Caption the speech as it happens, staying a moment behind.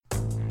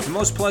The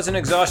Most Pleasant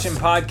Exhaustion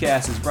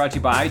podcast is brought to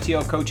you by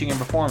ITL Coaching and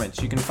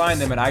Performance. You can find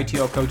them at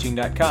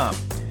itlcoaching.com.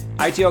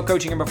 ITL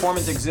Coaching and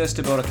Performance exists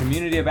to build a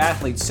community of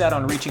athletes set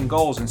on reaching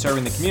goals and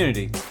serving the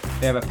community.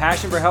 They have a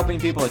passion for helping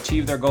people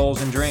achieve their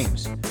goals and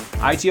dreams.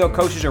 ITL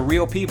coaches are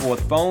real people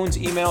with phones,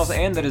 emails,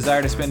 and the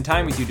desire to spend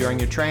time with you during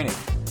your training.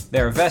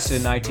 They are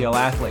vested in ITL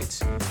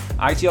athletes.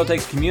 ITL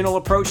takes a communal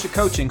approach to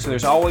coaching, so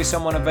there's always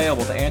someone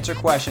available to answer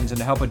questions and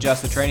to help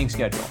adjust the training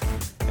schedule.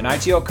 An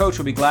ITL coach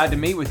will be glad to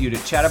meet with you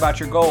to chat about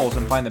your goals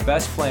and find the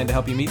best plan to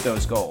help you meet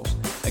those goals.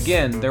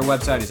 Again, their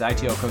website is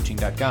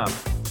itlcoaching.com.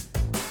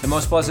 The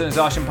Most Pleasant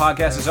Exhaustion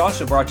podcast is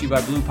also brought to you by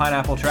Blue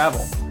Pineapple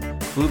Travel.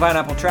 Blue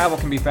Pineapple Travel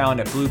can be found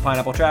at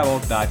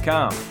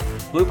bluepineappletravel.com.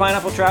 Blue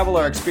Pineapple Travel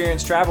are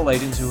experienced travel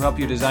agents who help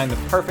you design the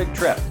perfect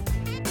trip.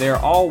 They are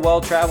all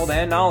well-traveled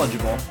and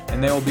knowledgeable,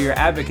 and they will be your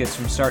advocates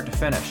from start to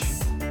finish.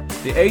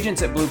 The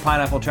agents at Blue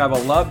Pineapple Travel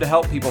love to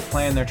help people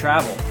plan their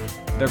travel.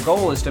 Their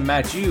goal is to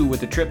match you with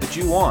the trip that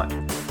you want.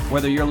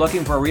 Whether you're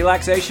looking for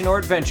relaxation or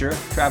adventure,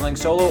 traveling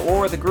solo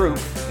or with a group,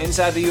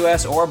 inside the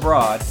U.S. or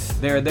abroad,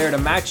 they are there to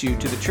match you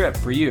to the trip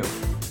for you.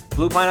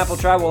 Blue Pineapple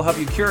Travel will help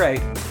you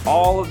curate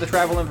all of the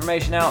travel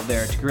information out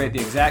there to create the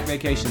exact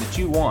vacation that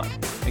you want.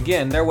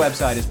 Again, their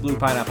website is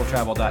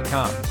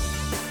bluepineappletravel.com.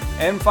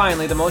 And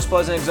finally, the Most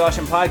Pleasant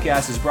Exhaustion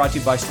podcast is brought to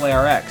you by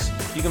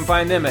SlayRx. You can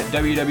find them at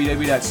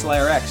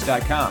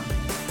www.slayrx.com.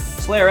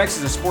 SlayRx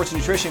is a sports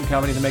nutrition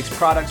company that makes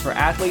products for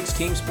athletes,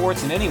 team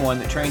sports, and anyone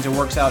that trains or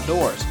works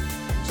outdoors.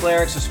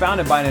 SlayRx was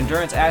founded by an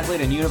endurance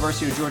athlete and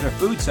University of Georgia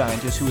food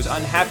scientist who was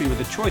unhappy with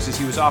the choices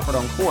he was offered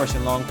on course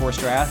in long course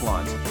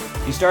triathlons.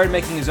 He started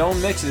making his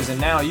own mixes, and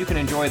now you can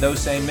enjoy those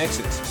same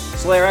mixes.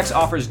 SlayRx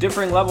offers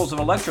differing levels of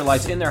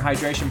electrolytes in their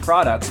hydration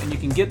products, and you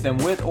can get them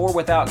with or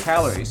without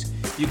calories.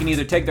 You can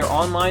either take their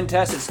online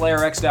test at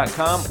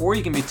slayrx.com, or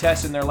you can be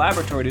tested in their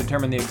laboratory to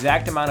determine the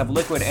exact amount of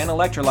liquid and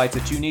electrolytes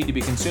that you need to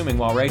be consuming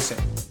while racing.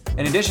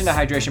 In addition to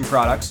hydration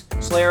products,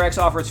 SlayRx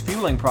offers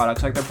fueling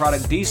products like their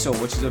product Diesel,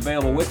 which is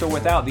available with or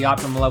without the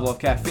optimal level of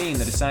caffeine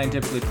that is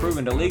scientifically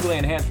proven to legally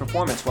enhance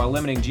performance while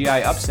limiting GI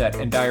upset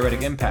and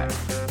diuretic impact.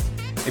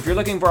 If you're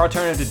looking for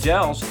alternative to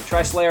gels,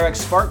 try SlayRx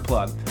Spark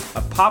Plug,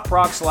 a Pop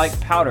Rocks-like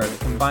powder that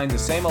combines the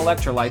same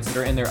electrolytes that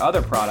are in their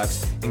other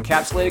products,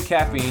 encapsulated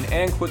caffeine,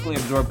 and quickly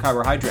absorbed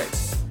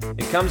carbohydrates.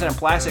 It comes in a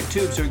plastic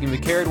tube so it can be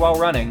carried while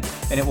running,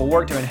 and it will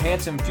work to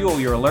enhance and fuel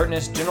your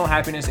alertness, general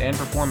happiness, and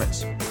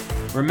performance.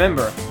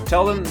 Remember,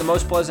 tell them the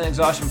Most Pleasant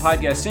Exhaustion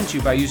podcast sent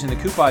you by using the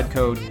coupon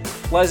code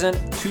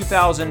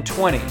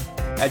PLEASANT2020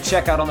 at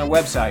checkout on their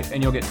website,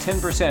 and you'll get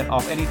 10%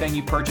 off anything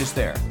you purchase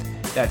there.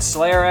 That's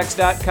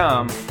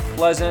slayrx.com,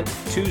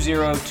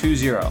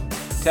 PLEASANT2020.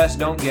 Test,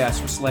 don't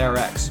guess with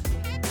SlayRx.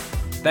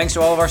 Thanks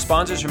to all of our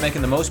sponsors for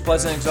making the Most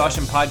Pleasant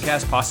Exhaustion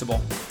podcast possible.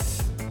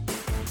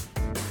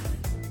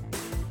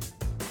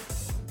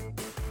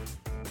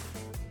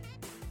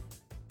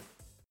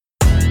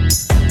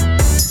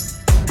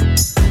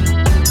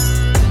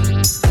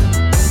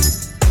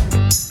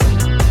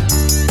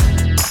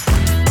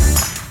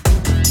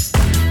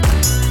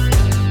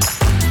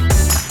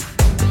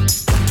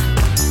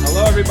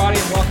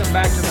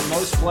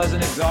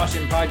 Pleasant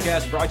Exhaustion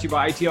podcast brought to you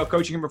by ITL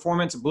Coaching and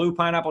Performance, Blue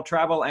Pineapple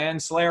Travel, and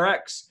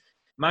SlayRx.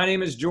 My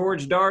name is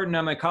George Darden.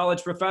 I'm a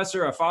college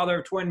professor, a father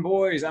of twin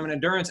boys. I'm an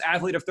endurance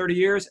athlete of 30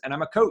 years, and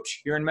I'm a coach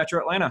here in Metro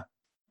Atlanta.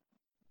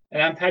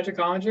 And I'm Patrick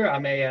Ollinger.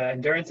 I'm a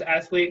endurance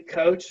athlete,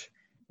 coach,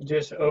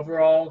 just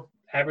overall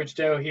average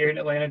Joe here in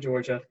Atlanta,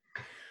 Georgia.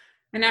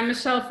 And I'm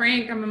Michelle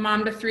Frank. I'm a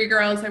mom to 3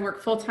 girls. I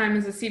work full-time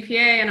as a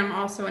CPA, and I'm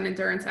also an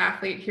endurance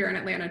athlete here in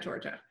Atlanta,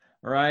 Georgia.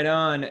 Right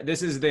on.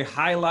 This is the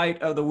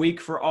highlight of the week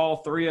for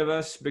all 3 of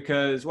us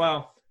because,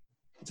 well,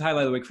 it's a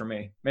highlight of the week for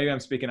me. Maybe I'm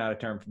speaking out of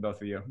turn for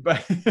both of you.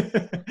 But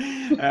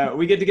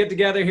we get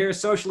together here,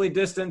 socially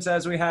distanced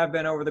as we have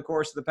been over the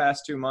course of the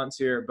past 2 months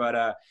here,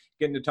 but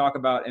getting to talk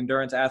about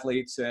endurance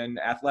athletes and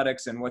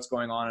athletics and what's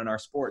going on in our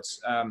sports.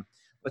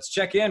 Let's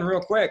check in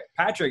real quick.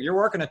 Patrick, you're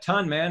working a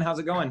ton, man. How's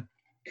it going?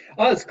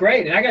 Oh, it's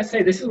great. And I got to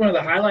say, this is one of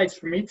the highlights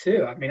for me,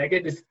 too. I mean, I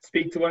get to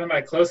speak to one of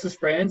my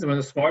closest friends and one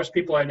of the smartest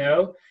people I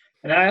know.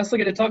 And I also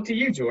get to talk to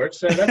you, George,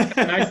 so that's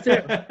nice, too.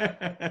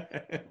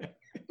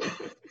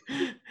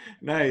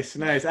 Nice.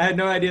 I had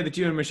no idea that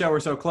you and Michelle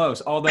were so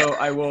close, although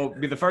I will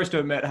be the first to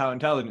admit how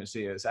intelligent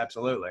she is.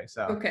 Absolutely.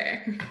 So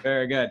okay.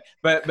 Very good.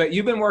 But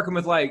you've been working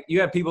with, you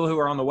have people who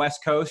are on the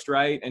West Coast,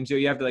 right? And so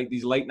you have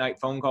these late night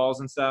phone calls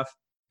and stuff?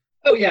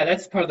 Oh, yeah,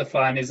 that's part of the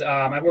fun is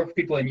I work with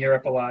people in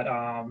Europe a lot.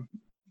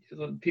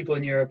 People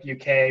in Europe,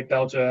 UK,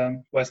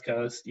 Belgium, West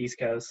Coast, East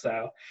Coast.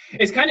 So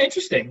it's kind of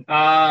interesting.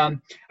 I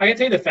can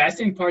tell you the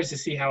fascinating part is to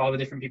see how all the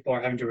different people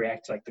are having to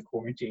react to the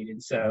quarantine.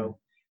 And so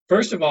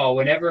first of all,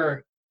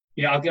 whenever,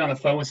 I'll get on the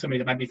phone with somebody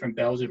that might be from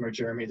Belgium or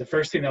Germany, the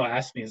first thing they'll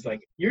ask me is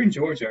you're in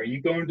Georgia. Are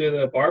you going to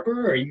the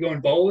barber? Or are you going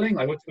bowling?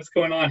 What's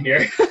going on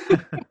here?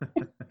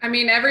 I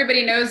mean,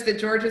 everybody knows that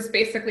Georgia's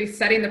basically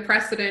setting the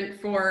precedent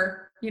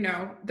for,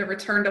 the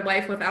return to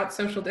life without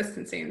social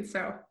distancing.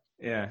 So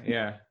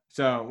Yeah.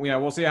 So,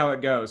 we'll see how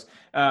it goes.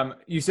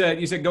 You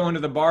said going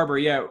to the barber.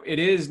 Yeah, it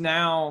is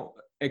now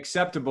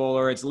acceptable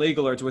or it's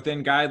legal or it's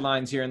within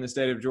guidelines here in the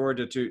state of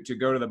Georgia to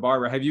go to the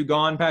barber. Have you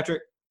gone,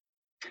 Patrick?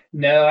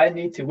 No, I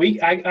need to.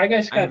 I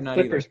guys I have got not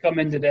clippers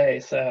coming today,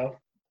 so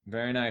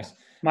Very nice.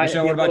 might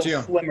Michelle, be what a about little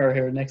you? slimmer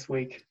here next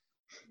week.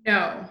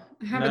 No,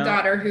 I have No? a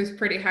daughter who's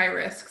pretty high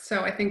risk,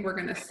 so I think we're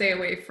going to stay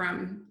away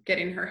from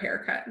getting her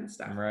hair cut and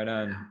stuff. Right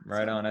on.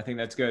 Right on. I think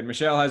that's good.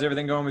 Michelle, how's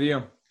everything going with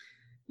you?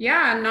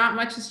 Yeah, not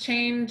much has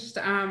changed.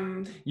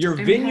 Your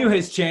venue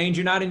has changed.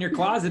 You're not in your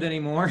closet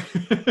anymore.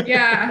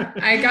 Yeah,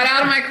 I got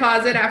out of my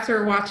closet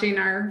after watching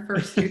our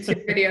first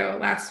YouTube video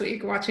last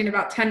week, watching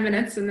about 10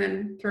 minutes and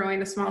then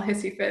throwing a small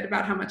hissy fit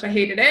about how much I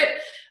hated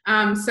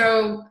it.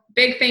 So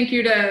big thank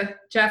you to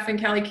Jeff and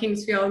Kelly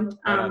Kingsfield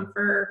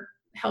for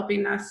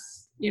helping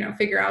us,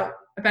 figure out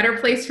a better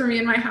place for me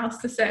in my house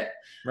to sit.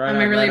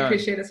 I really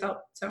appreciate his help.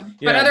 So,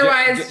 yeah, but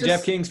otherwise,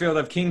 Jeff Kingsfield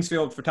of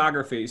Kingsfield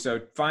Photography.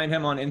 So find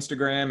him on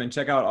Instagram and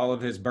check out all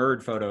of his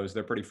bird photos.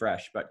 They're pretty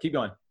fresh, but keep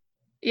going.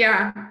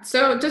 Yeah.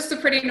 So just a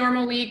pretty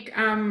normal week.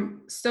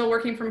 Still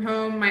working from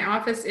home. My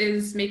office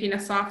is making a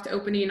soft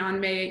opening on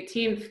May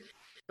 18th,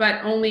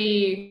 but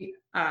only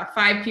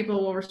 5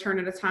 people will return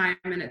at a time.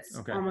 And it's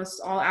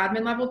almost all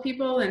admin level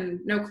people and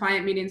no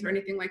client meetings or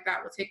anything like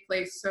that will take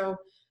place. So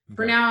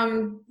for now,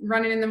 I'm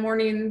running in the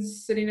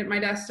mornings, sitting at my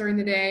desk during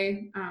the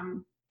day,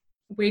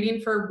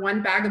 waiting for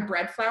 1 bag of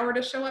bread flour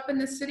to show up in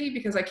this city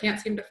because I can't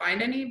seem to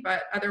find any,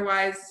 but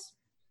otherwise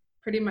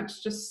pretty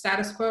much just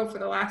status quo for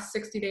the last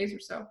 60 days or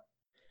so.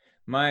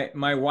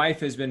 My wife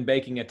has been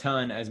baking a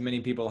ton, as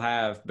many people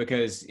have,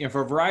 because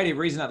for a variety of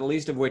reasons, not the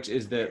least of which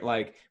is that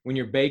like when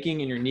you're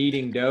baking and you're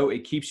kneading dough,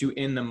 it keeps you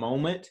in the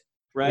moment,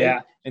 right?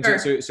 Yeah. And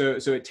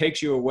so it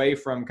takes you away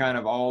from kind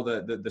of all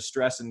the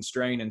stress and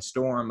strain and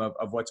storm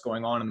of what's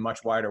going on in the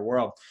much wider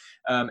world.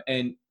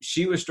 And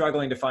she was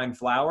struggling to find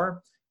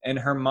flour, and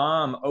her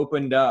mom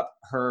opened up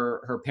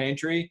her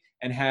pantry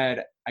and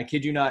had, I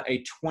kid you not,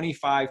 a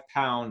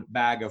 25-pound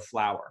bag of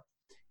flour.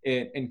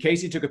 And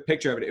Casey took a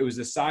picture of it. It was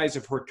the size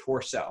of her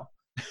torso.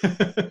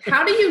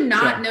 How do you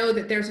not know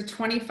that there's a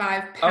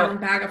 25-pound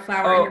bag of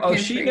flour in your pantry?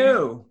 Oh, she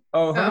knew.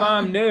 Her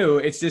mom knew.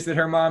 It's just that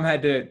her mom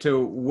had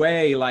to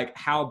weigh like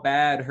how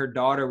bad her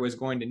daughter was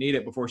going to need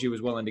it before she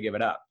was willing to give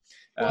it up.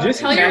 Well, just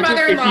tell your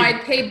mother-in-law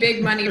I'd pay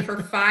big money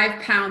for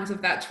 5 pounds of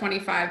that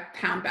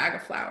 25-pound bag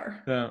of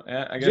flour. So,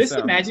 yeah, I guess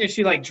imagine if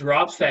she like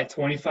drops that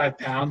 25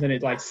 pounds and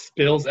it like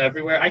spills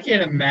everywhere. I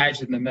can't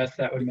imagine the mess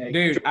that would make.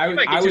 Dude, I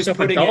was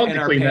putting it in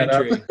our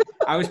pantry.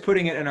 I was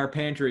putting it in our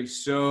pantry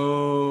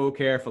so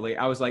carefully.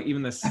 I was like,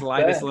 even the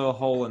slightest little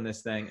hole in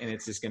this thing, and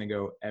it's just going to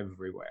go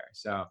everywhere.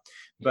 So,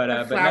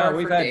 but no,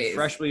 we've had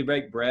freshly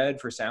baked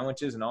bread for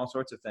sandwiches and all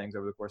sorts of things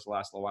over the course of the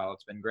last little while.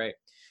 It's been great.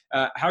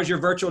 How's your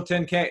virtual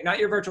 10K? Not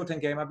your virtual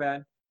 10K, my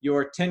bad.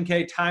 Your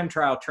 10K time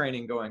trial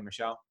training going,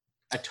 Michelle?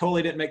 I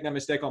totally didn't make that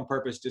mistake on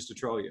purpose just to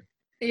troll you.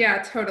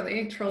 Yeah,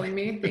 totally. Trolling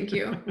me. Thank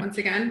you once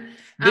again.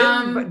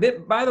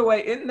 By the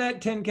way, isn't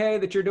that 10K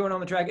that you're doing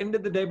on the track, isn't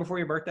it the day before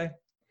your birthday?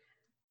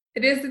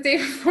 It is the day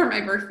before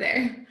my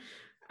birthday.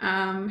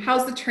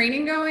 How's the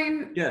training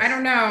going? Yes. I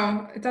don't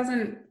know. It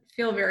doesn't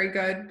feel very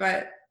good,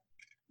 but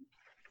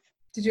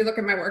did you look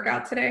at my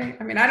workout today?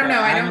 I mean, I don't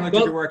know. I haven't looked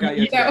at your workout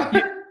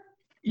yet.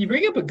 You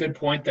bring up a good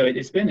point, though.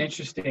 It's been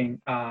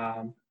interesting.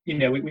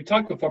 We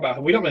talked before about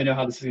how we don't really know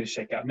how this is going to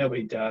shake out.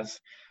 Nobody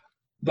does.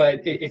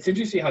 But it's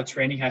interesting how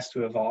training has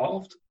to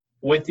evolve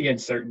with the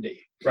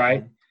uncertainty,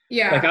 right?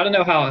 Yeah. Like, I don't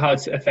know how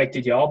it's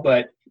affected y'all,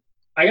 but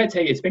I got to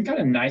tell you, it's been kind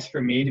of nice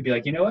for me to be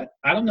like, you know what?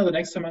 I don't know the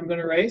next time I'm going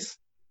to race.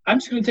 I'm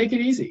just going to take it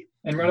easy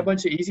and run a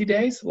bunch of easy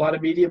days, a lot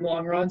of medium,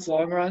 long runs.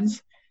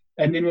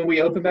 And then when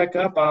we open back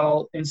up,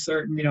 I'll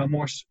insert,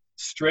 more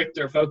strict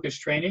or focused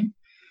training.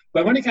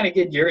 But I want to kind of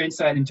get your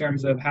insight in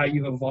terms of how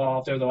you've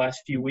evolved over the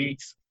last few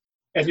weeks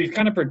as we've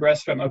kind of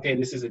progressed from, okay,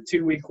 this is a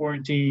 2-week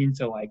quarantine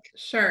to like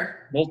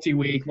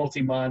multi-week,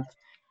 multi-month,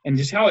 and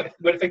just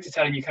what effect it's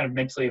had on you kind of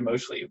mentally,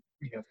 emotionally,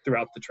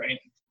 throughout the training.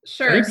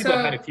 Sure. I think people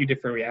have had a few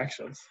different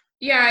reactions.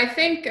 Yeah, I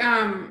think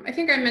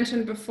I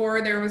mentioned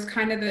before there was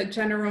kind of the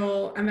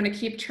general, I'm going to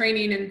keep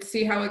training and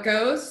see how it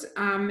goes,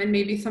 and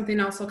maybe something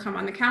else will come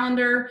on the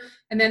calendar.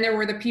 And then there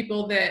were the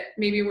people that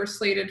maybe were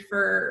slated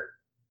for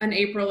an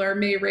April or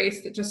May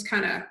race that just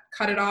kind of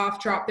cut it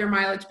off, dropped their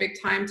mileage big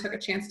time, took a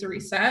chance to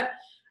reset.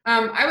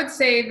 I would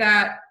say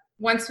that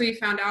once we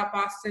found out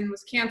Boston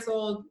was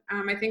canceled,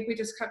 I think we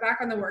just cut back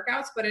on the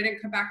workouts, but I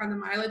didn't cut back on the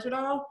mileage at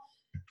all.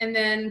 And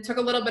then took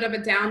a little bit of a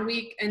down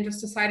week and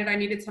just decided I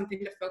needed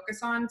something to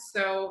focus on.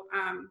 So,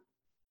 I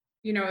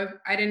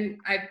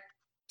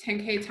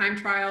 10K time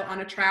trial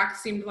on a track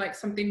seemed like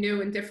something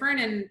new and different.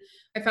 And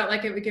I felt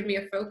like it would give me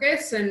a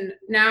focus. And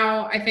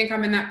now I think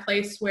I'm in that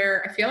place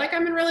where I feel like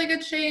I'm in really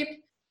good shape,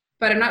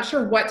 but I'm not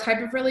sure what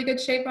type of really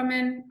good shape I'm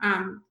in.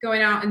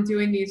 Going out and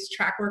doing these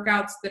track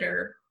workouts that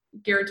are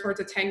geared towards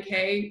a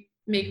 10K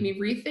make me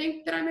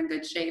rethink that I'm in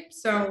good shape.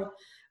 So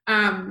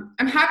I'm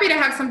happy to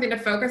have something to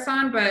focus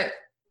on, but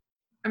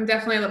I'm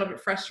definitely a little bit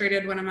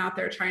frustrated when I'm out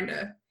there trying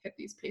to hit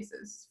these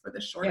paces for the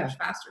shorter,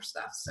 faster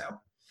stuff. So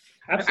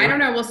absolutely. I don't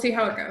know. We'll see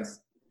how it goes.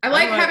 I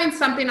like having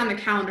something on the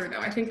calendar, though.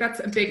 I think that's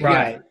a big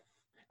right.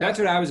 deal. That's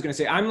what I was going to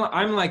say.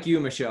 I'm like you,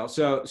 Michelle.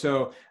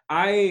 So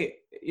I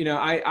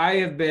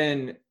have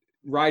been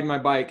riding my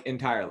bike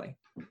entirely.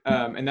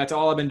 And that's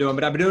all I've been doing,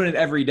 but I've been doing it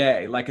every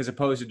day, like as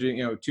opposed to doing,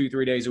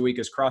 2-3 days a week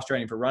as cross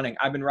training for running.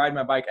 I've been riding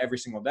my bike every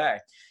single day.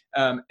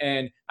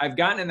 And I've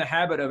gotten in the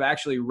habit of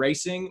actually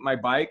racing my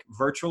bike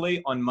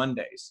virtually on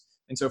Mondays.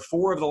 And so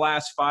 4 of the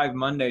last 5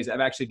 Mondays,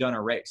 I've actually done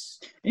a race.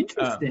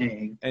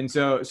 Interesting. And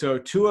so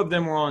 2 of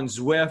them were on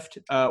Zwift.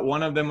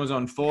 One of them was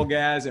on Full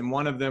Gas, and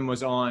one of them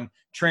was on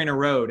Trainer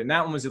Road. And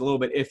that one was a little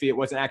bit iffy. It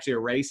wasn't actually a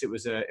race. It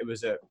was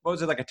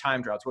like a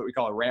time trial. It's what we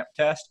call a ramp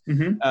test.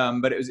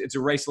 Mm-hmm. But it's a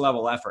race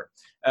level effort.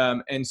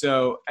 And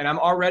I'm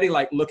already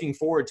like looking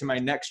forward to my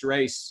next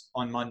race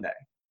on Monday.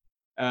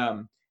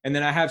 And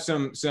then I have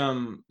some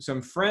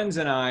friends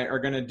and I are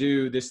going to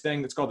do this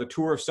thing that's called the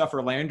Tour of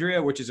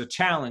Sufferlandria, which is a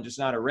challenge. It's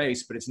not a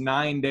race, but it's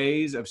 9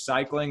 days of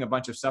cycling, a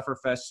bunch of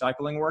Sufferfest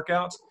cycling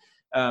workouts.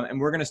 And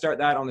we're going to start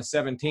that on the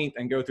 17th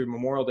and go through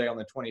Memorial Day on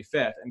the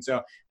 25th. And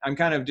so I'm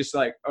kind of just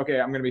like, okay,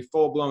 I'm going to be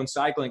full blown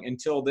cycling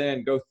until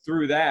then, go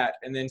through that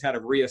and then kind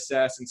of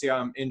reassess and see how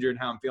I'm injured,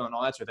 how I'm feeling,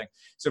 all that sort of thing.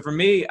 So for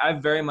me,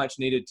 I've very much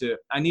I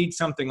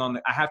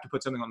have to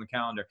put something on the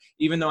calendar,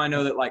 even though I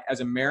know that like as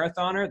a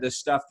marathoner, the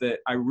stuff that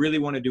I really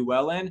want to do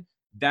well in,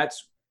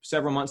 that's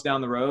several months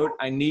down the road.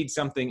 I need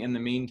something in the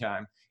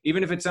meantime,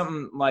 even if it's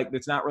something like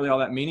that's not really all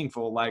that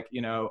meaningful, like,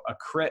 a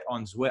crit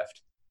on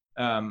Zwift.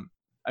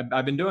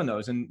 I've been doing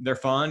those and they're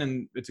fun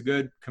and it's a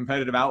good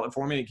competitive outlet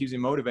for me. It keeps me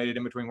motivated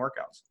in between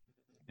workouts,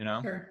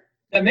 Sure.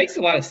 That makes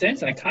a lot of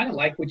sense. And I kind of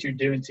like what you're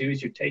doing too,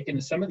 is you're taking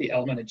some of the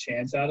element of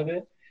chance out of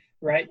it,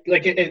 right?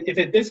 Like if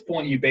at this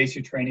point you base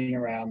your training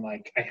around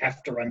like, I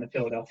have to run the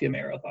Philadelphia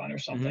Marathon or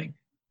something,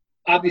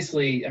 mm-hmm.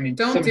 obviously, I mean,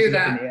 don't do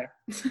that.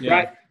 Yeah.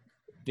 Right.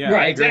 Yeah,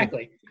 right.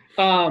 Exactly.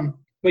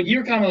 But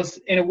you're kind of,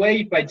 in a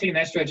way, by taking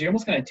that strategy, you're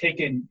almost kind of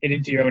taking it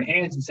into your own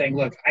hands and saying,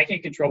 look, I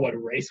can't control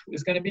what race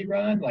is going to be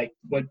run, like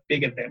what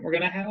big event we're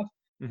going to have,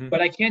 mm-hmm.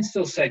 but I can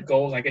still set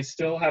goals. I can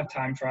still have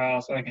time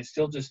trials. So I can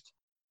still just,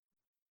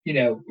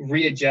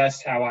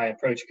 readjust how I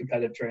approach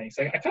competitive training.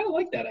 So I kind of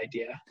like that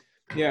idea.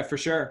 Yeah, for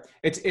sure.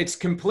 It's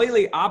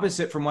completely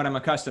opposite from what I'm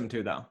accustomed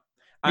to, though.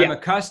 I'm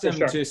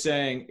accustomed to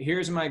saying,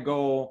 here's my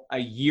goal a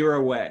year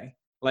away,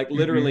 like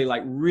literally,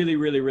 like really,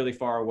 really, really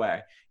far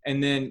away.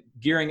 And then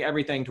gearing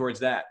everything towards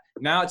that.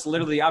 Now it's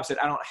literally the opposite.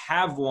 I don't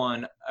have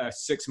one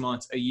 6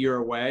 months, a year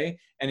away.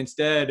 And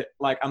instead,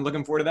 like, I'm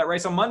looking forward to that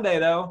race on Monday,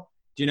 though.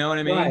 Do you know what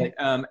I mean?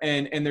 Right.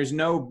 And there's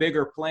no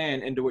bigger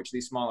plan into which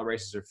these smaller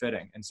races are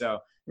fitting. And so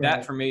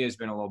that for me has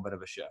been a little bit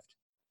of a shift.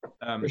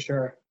 For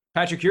sure.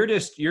 Patrick, you're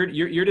just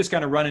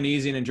kind of running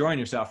easy and enjoying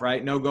yourself,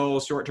 right? No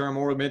goals, short term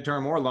or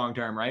midterm or long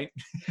term, right?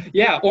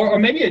 Yeah. Or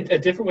maybe a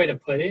different way to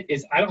put it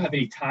is I don't have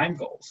any time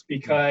goals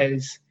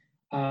because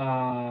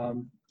I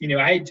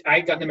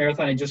got in the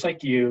marathon and just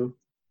like you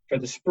for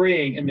the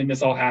spring, and then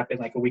this all happened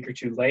like a week or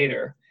two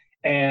later.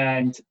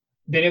 And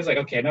then it was like,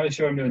 okay, another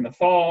show I'm doing in the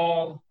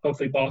fall,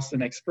 hopefully Boston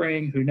next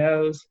spring, who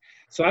knows?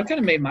 So I've kind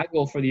of made my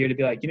goal for the year to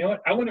be like, you know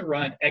what, I want to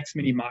run X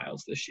many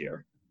miles this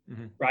year,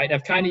 right?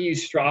 I've kind of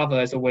used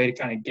Strava as a way to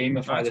kind of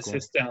gamify the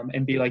system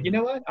and be like, you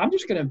know what, I'm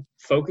just going to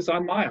focus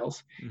on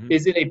miles.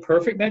 Is it a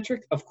perfect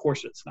metric? Of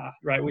course it's not,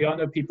 right? We all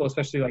know people,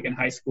 especially like in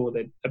high school,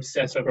 that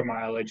obsess over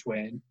mileage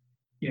when,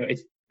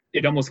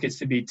 it almost gets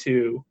to be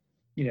too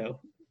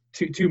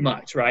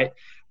much, right?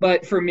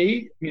 But for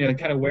me,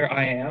 kind of where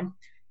I am,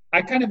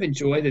 I kind of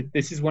enjoy that.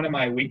 This is one of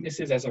my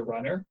weaknesses as a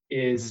runner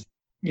is,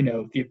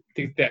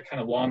 that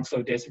kind of long,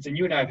 slow distance. And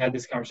you and I have had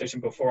this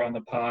conversation before on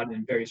the pod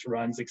and various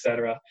runs, et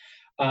cetera.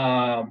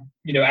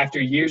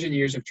 After years and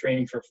years of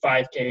training for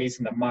 5Ks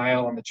and the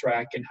mile on the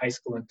track in high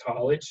school and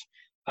college,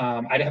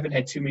 I haven't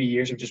had too many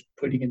years of just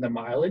putting in the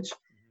mileage.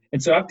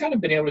 And so I've kind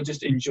of been able to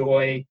just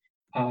enjoy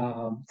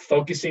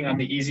focusing on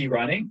the easy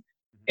running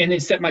and then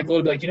set my goal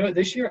to be like,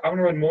 this year I want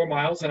to run more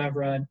miles than I've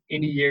run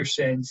any year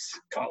since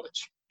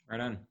college.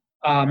 Right on.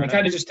 And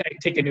kind of just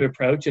take a new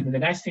approach. And the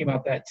nice thing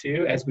about that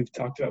too, as we've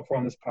talked about before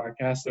on this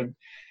podcast,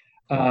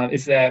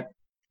 is that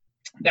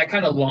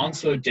kind of long,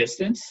 slow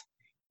distance,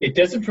 it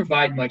doesn't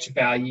provide much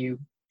value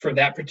for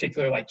that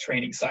particular like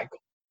training cycle,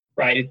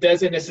 right? It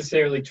doesn't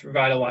necessarily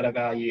provide a lot of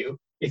value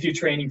if you're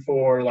training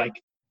for like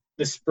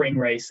the spring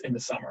race in the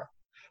summer,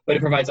 but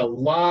it provides a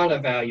lot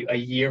of value a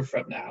year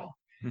from now.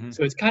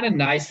 So it's kind of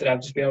nice that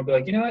I've just been able to be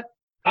like, you know what,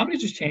 I'm going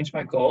to just change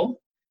my goal.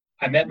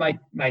 I met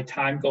my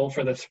time goal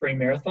for the spring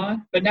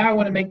marathon, but now I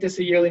want to make this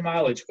a yearly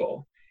mileage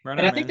goal. Right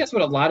on, I think that's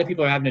what a lot of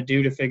people are having to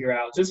do to figure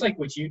out, just like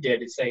what you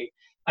did, is say,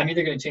 I'm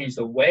either going to change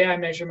the way I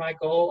measure my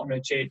goal, I'm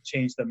going to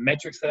change the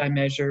metrics that I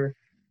measure,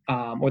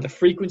 or the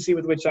frequency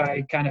with which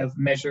I kind of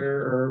measure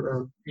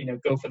or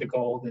go for the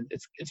goal. And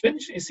it's been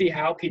interesting to see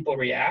how people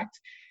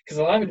react, because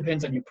a lot of it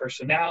depends on your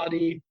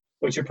personality,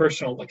 what your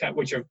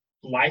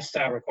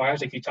lifestyle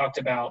requires. Like you talked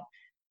about,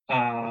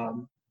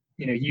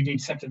 you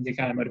need something to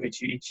kind of motivate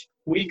you each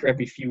week or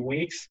every few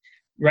weeks.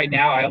 Right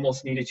now, I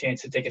almost need a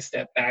chance to take a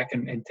step back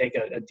and take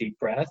a deep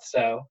breath.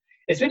 So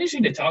it's been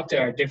interesting to talk to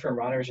our different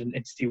runners and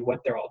see what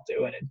they're all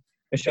doing. And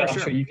Michelle, For I'm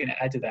sure. sure you can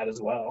add to that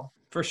as well.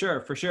 For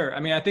sure. I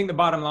mean, I think the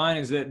bottom line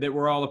is that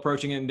we're all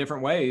approaching it in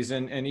different ways,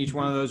 and each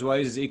one of those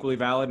ways is equally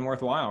valid and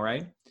worthwhile,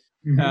 right?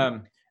 And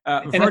Virtual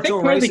I think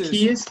part races. of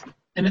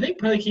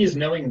the key is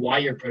knowing why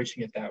you're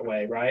approaching it that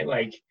way, right?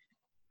 Like,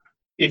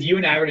 if you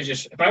and I were to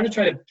if I were to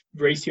try to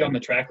race you on the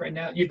track right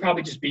now, you'd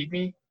probably just beat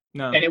me,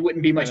 No, and it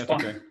wouldn't be much that's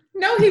fun. okay.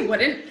 No, he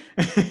wouldn't.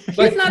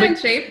 He's not in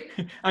shape.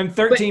 I'm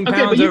 13 but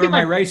pounds you over can, my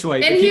like- race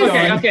weight. And but keep he's-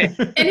 going.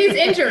 Okay. And he's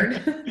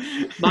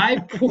injured. My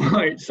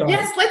point. Sorry.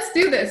 Yes, let's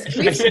do this.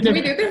 Please, can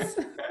we do this?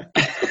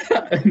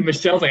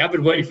 Michelle's like, I've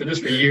been waiting for this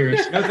for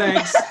years. No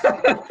thanks.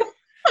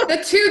 The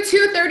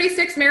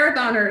 2:36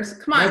 marathoners.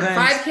 Come on, No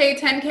thanks. 5K,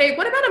 10K.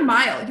 What about a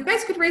mile? You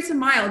guys could race a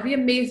mile. It'd be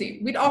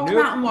amazing. We'd all come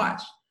Nope. out and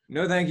watch.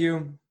 No, thank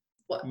you.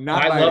 What?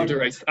 Not I love biting. to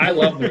race. I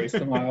love to race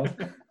the mile.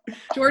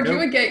 George, you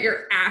Nope. would get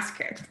your ass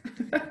kicked.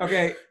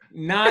 Okay,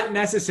 not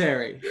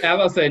necessary. I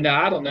will say, no,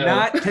 I don't know.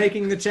 Not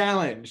taking the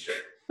challenge.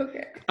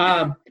 Okay.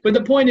 But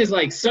the point is,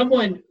 like,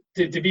 someone,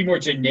 to be more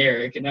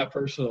generic and not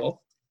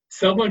personal,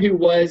 someone who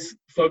was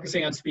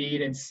focusing on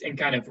speed and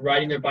kind of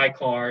riding their bike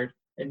hard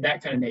and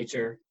that kind of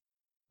nature,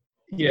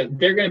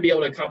 they're going to be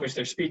able to accomplish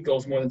their speed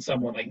goals more than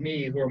someone like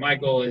me, where my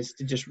goal is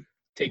to just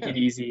take it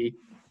easy,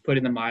 put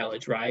in the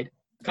mileage, right?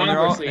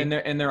 Conversely,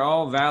 And they're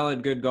all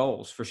valid, good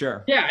goals for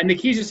sure. yeah, and the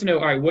key is just to know,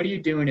 all right, what are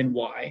you doing and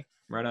why?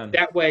 Right on.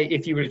 That way,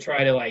 if you were to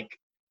try to, like,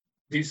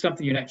 do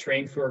something you're not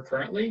trained for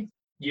currently,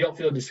 you don't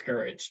feel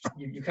discouraged.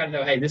 You kind of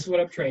know, hey, this is what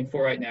I'm trained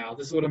for right now.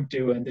 This is what I'm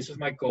doing. This is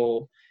my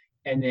goal.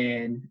 And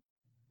then,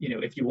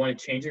 if you want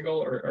to change your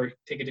goal or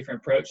take a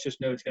different approach,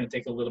 just know it's going to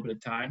take a little bit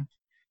of time.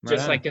 Right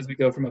Just on. like as we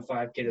go from a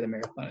 5K to the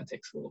marathon, it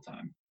takes a little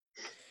time.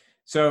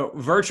 So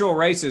virtual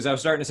races, I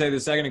was starting to say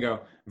this a second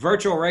ago.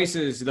 Virtual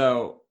races,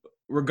 though,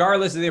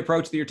 regardless of the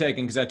approach that you're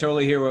taking, because I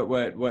totally hear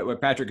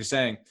what Patrick is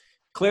saying.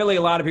 Clearly,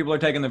 a lot of people are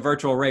taking the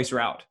virtual race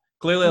route.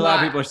 Clearly, a lot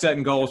of people are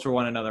setting goals for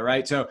one another,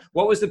 right? So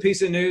what was the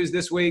piece of news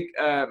this week,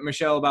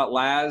 Michelle, about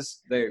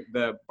Laz,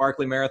 the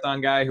Barkley Marathon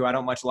guy, who I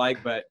don't much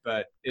like, but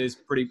is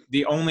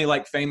the only,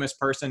 like, famous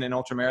person in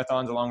ultra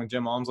marathons along with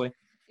Jim Walmsley?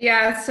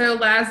 Yeah, so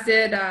Laz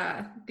did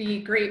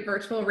the great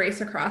virtual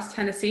race across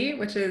Tennessee,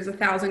 which is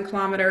 1,000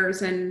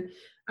 kilometers, and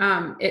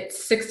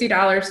it's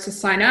 $60 to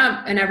sign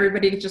up, and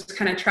everybody just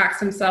kind of tracks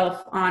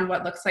himself on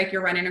what looks like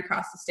you're running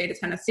across the state of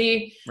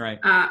Tennessee. Right.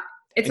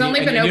 It's And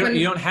only been open.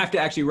 You don't have to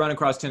actually run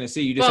across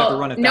Tennessee. You just have to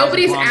run 1,000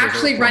 nobody's kilometers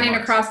actually over 4 running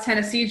months. across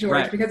Tennessee, George,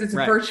 Right, because it's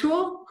right.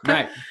 virtual.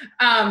 Right.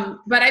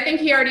 But I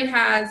think he already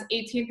has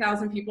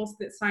 18,000 people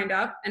that signed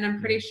up, and I'm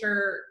pretty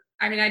sure.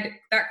 I mean,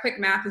 that quick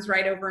math is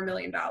right over $1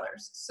 million.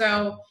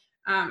 So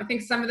I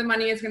think some of the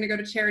money is going to go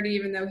to charity,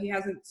 even though he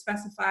hasn't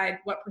specified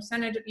what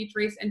percentage of each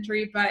race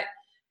entry. But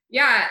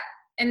yeah,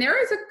 and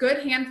there is a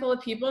good handful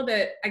of people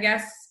that I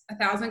guess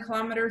 1,000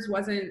 kilometers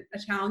wasn't a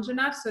challenge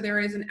enough. So there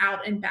is an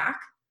out and back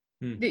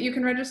that you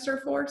can register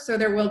for. So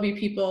there will be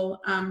people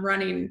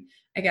running,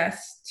 I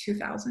guess,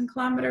 2,000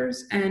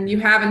 kilometers, and you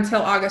have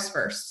until August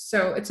 1st.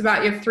 So it's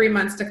about, you have 3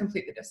 months to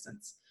complete the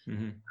distance.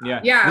 Mm-hmm. Yeah.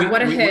 Yeah.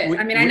 What a hit.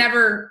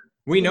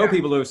 We know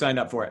people who have signed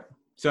up for it.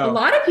 So a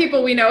lot of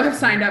people we know have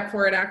signed up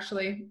for it,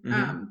 actually.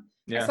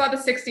 Mm-hmm. I saw the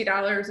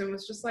 $60 and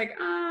was just like,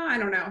 I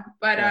don't know.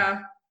 But,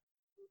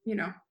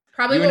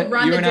 probably you will and,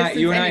 run you the and distance I,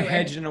 you and anyway. I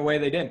hedged in a way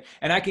they didn't.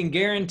 And I can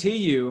guarantee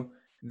you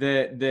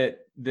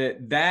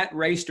that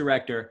race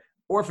director,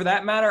 or for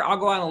that matter, I'll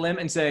go out on a limb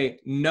and say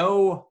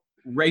no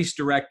race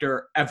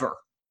director ever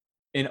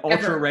in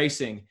ultra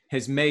racing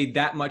has made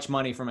that much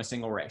money from a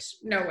single race.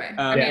 No way.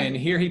 And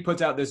here he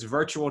puts out this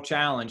virtual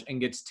challenge and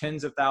gets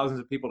tens of thousands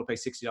of people to pay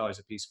 $60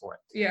 a piece for it.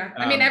 Yeah.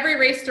 I mean, every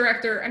race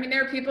director,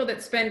 there are people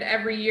that spend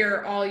every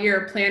year, all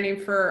year, planning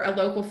for a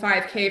local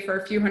 5K for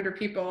a few hundred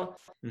people.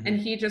 Mm-hmm. And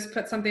he just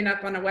put something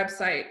up on a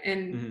website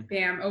and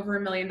bam, over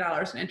 $1 million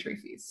in entry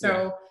fees.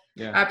 So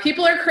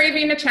people are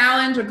craving a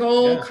challenge, a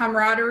goal,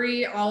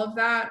 camaraderie, all of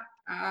that.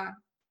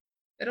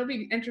 It'll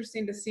be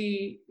interesting to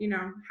see,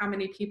 how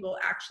many people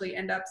actually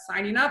end up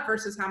signing up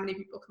versus how many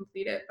people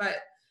complete it. But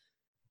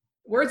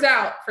word's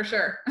out for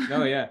sure.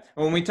 Oh yeah.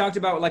 When we talked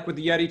about, like, with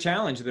the Yeti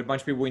challenge that a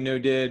bunch of people we know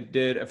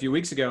did a few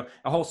weeks ago,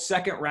 a whole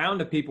second round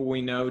of people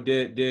we know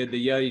did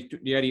the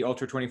Yeti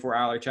Ultra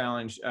 24-hour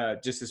challenge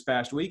just this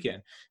past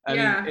weekend. I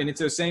mean, and it's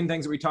those same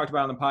things that we talked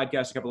about on the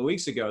podcast a couple of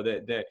weeks ago,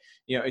 that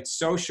it's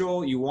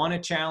social, you want a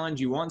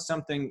challenge, you want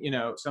something,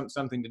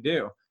 something to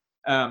do.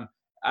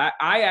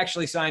 I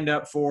actually signed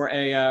up for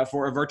a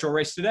virtual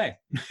race today.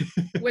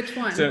 Which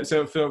one?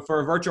 So for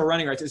a virtual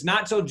running race, it's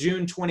not till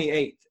June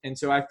 28th, and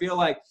so I feel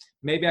like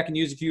maybe I can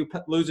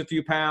lose a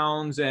few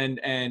pounds and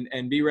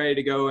be ready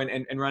to go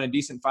and run a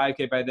decent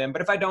 5K by then.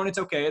 But if I don't, it's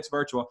okay. It's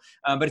virtual.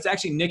 But it's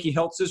actually Nikki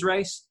Hiltz's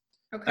race.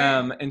 Okay.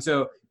 And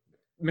so,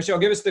 Michelle,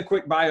 give us the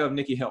quick bio of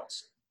Nikki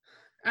Hiltz.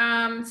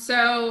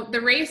 So the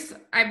race,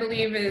 I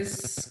believe,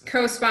 is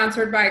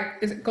co-sponsored by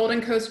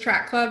Golden Coast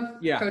Track Club.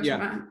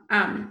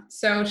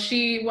 So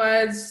she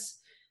was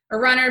a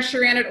runner. She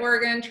ran at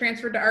Oregon,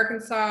 transferred to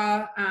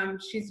Arkansas.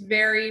 She's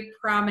very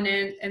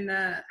prominent in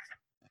the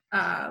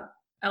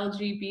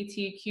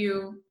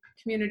LGBTQ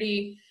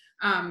community.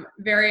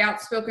 Very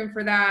outspoken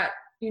for that.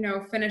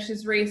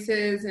 finishes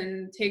races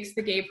and takes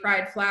the gay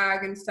pride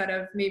flag instead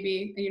of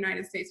maybe the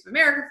United States of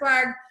America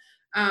flag.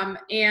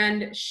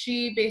 And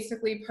she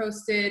basically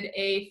posted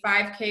a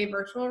 5K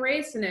virtual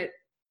race, and it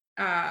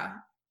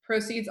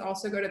proceeds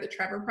also go to the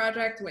Trevor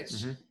Project,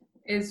 which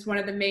is one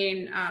of the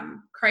main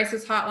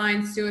crisis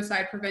hotlines,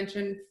 suicide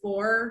prevention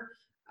for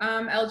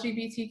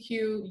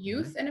LGBTQ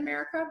youth in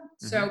America.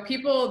 So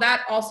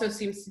that also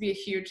seems to be a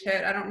huge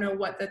hit. I don't know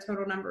what the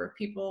total number of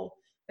people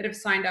that have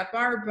signed up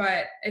are,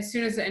 but as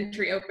soon as the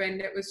entry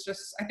opened, it was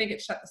I think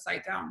it shut the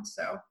site down.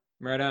 So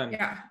right on.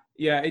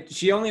 Yeah.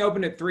 She only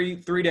opened it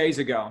three days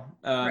ago.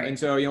 Right. And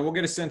so, we'll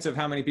get a sense of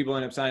how many people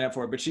end up signing up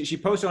for it. But she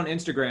posted on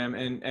Instagram,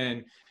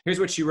 and here's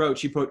what she wrote.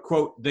 She put,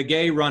 quote, "The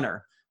Gay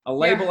Runner, a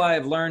label I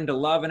have learned to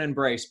love and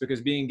embrace,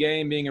 because being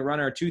gay and being a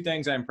runner are two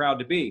things I am proud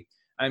to be.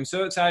 I'm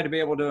so excited to be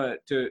able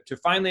to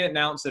finally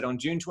announce that on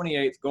June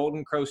 28th,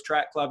 Golden Coast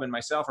Track Club and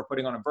myself are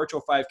putting on a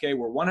virtual 5K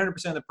where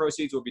 100% of the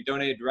proceeds will be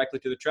donated directly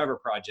to the Trevor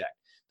Project,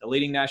 the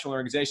leading national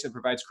organization that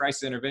provides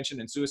crisis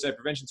intervention and suicide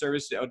prevention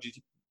service to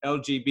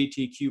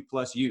LGBTQ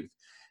plus youth.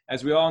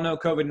 As we all know,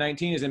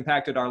 COVID-19 has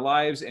impacted our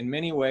lives in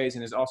many ways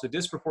and has also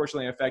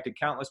disproportionately affected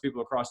countless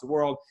people across the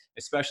world,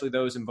 especially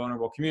those in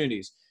vulnerable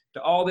communities.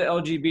 To all the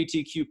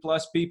LGBTQ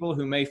plus people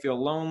who may feel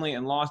lonely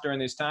and lost during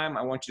this time,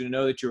 I want you to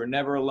know that you are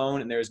never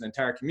alone, and there's an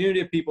entire community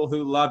of people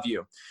who love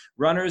you.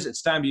 Runners,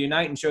 it's time to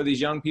unite and show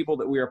these young people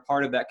that we are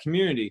part of that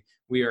community.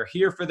 We are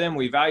here for them,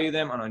 we value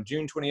them, and on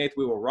June 28th,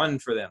 we will run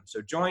for them.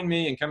 So join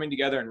me in coming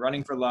together and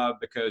running for love,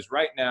 because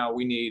right now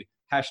we need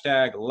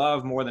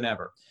 #love more than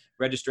ever.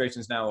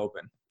 Registration is now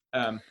open."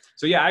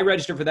 So I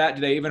registered for that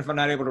today. Even if I'm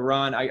not able to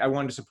run, I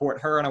wanted to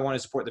support her, and I want to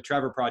support the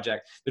Trevor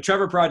Project. The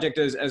Trevor Project,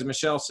 as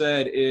Michelle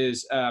said,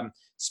 is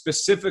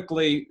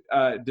specifically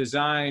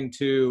designed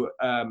to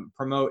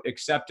promote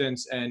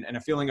acceptance and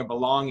a feeling of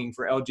belonging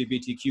for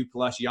LGBTQ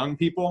plus young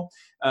people,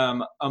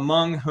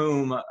 among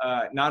whom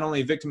not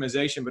only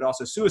victimization, but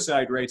also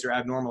suicide rates are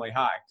abnormally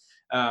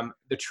high.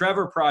 The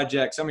Trevor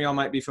Project, some of y'all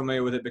might be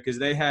familiar with it because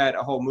they had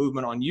a whole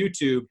movement on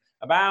YouTube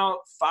about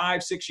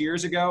 5-6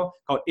 years ago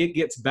called It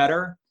Gets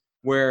Better,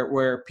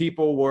 where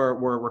people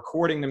were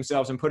recording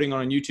themselves and putting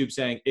on YouTube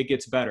saying, "It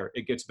gets better,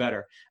 it gets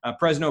better."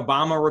 President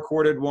Obama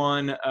recorded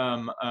one.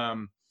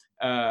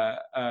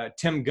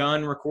 Tim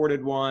Gunn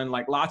recorded one,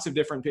 like lots of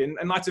different,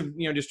 and lots of,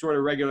 just sort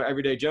of regular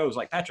everyday Joes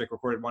like Patrick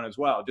recorded one as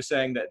well, just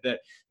saying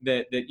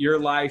that your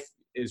life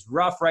is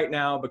rough right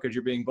now because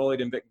you're being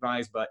bullied and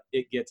victimized, but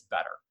it gets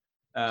better.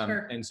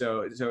 Sure. And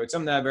so it's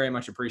something that I very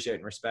much appreciate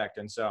and respect.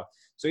 And so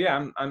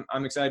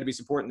I'm excited to be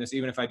supporting this,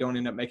 even if I don't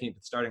end up making it to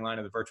the starting line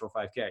of the virtual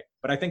 5K,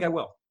 but I think I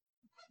will.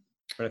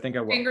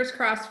 Fingers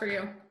crossed for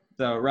you.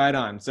 So right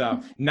on.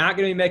 So not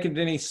going to be making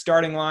any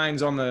starting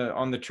lines on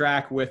the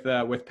track with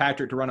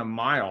Patrick to run a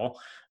mile.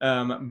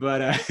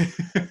 But a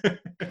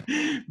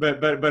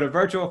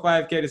virtual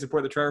 5K to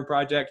support the Trevor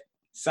Project.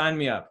 Sign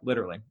me up,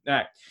 literally. All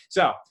right.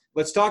 So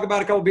let's talk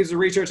about a couple pieces of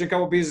research and a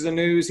couple pieces of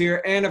news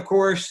here. And of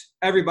course,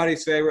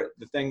 everybody's favorite,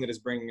 the thing that is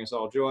bringing us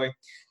all joy,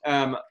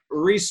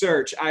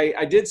 research.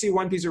 I did see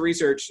one piece of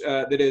research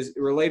that is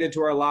related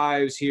to our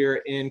lives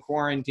here in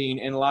quarantine,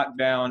 in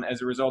lockdown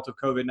as a result of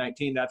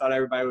COVID-19 that I thought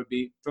everybody would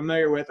be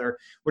familiar with or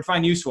would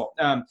find useful.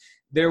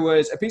 There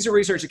was a piece of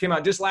research that came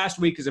out just last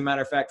week, as a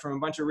matter of fact, from a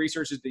bunch of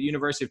researchers at the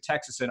University of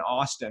Texas in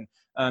Austin.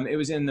 It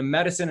was in the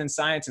Medicine and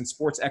Science and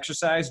Sports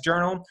Exercise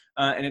Journal,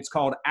 and it's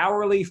called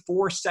 "Hourly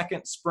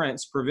 4-Second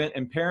Sprints Prevent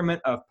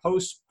Impairment of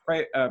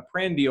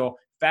Postprandial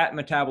Fat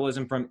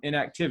Metabolism from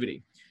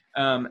Inactivity."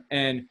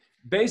 And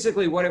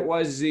basically what it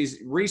was is these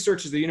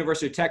researchers at the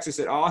University of Texas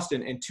at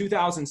Austin in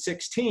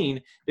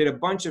 2016 did a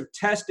bunch of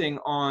testing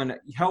on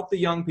healthy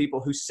young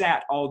people who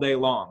sat all day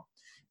long.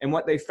 And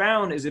what they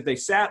found is if they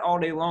sat all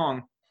day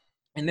long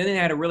and then they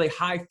had a really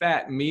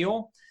high-fat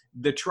meal,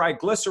 the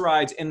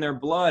triglycerides in their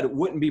blood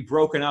wouldn't be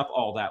broken up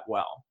all that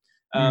well.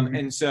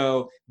 And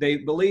so they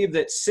believe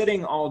that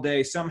sitting all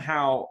day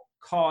somehow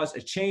caused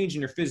a change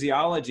in your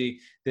physiology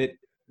that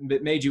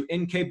made you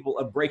incapable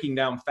of breaking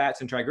down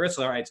fats and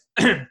triglycerides.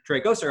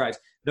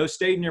 Those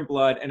stayed in your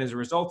blood, and as a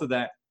result of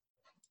that,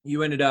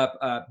 you ended up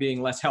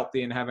being less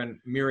healthy and having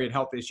myriad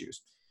health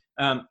issues.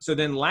 So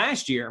then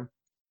last year,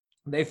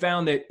 they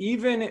found that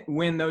even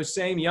when those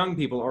same young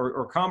people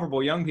or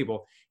comparable young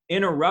people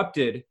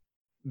interrupted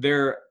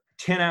their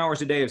 10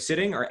 hours a day of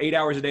sitting or 8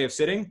 hours a day of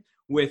sitting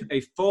with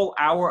a full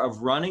hour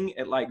of running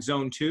at like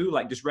zone 2,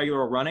 like just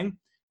regular running,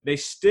 they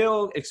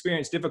still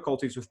experienced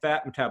difficulties with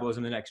fat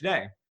metabolism the next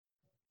day.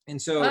 And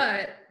so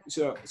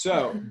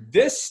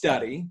this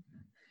study,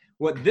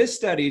 what this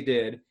study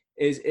did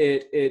is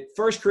it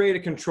first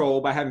created control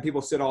by having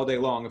people sit all day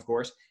long, of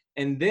course,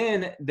 and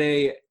then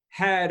they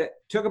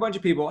took a bunch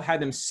of people,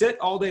 had them sit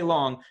all day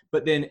long,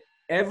 but then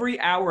every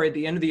hour at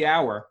the end of the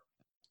hour,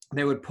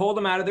 they would pull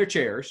them out of their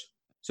chairs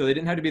so they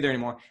didn't have to be there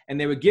anymore, and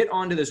they would get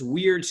onto this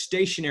weird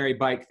stationary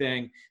bike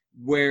thing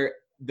where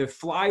the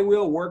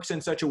flywheel works in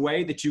such a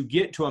way that you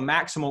get to a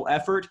maximal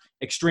effort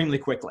extremely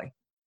quickly,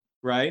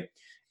 right?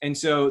 And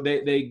so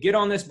they get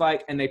on this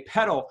bike and they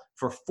pedal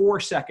for 4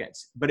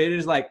 seconds, but it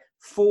is like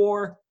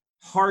 4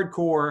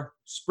 hardcore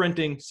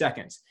sprinting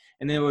seconds.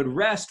 And they would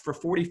rest for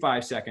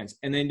 45 seconds,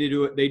 and then they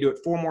do it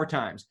 4 more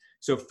times.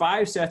 So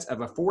 5 sets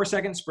of a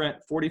 4-second sprint,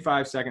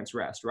 45 seconds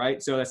rest,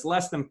 right? So that's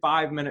less than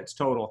 5 minutes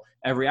total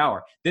every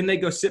hour. Then they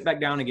go sit back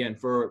down again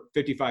for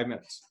 55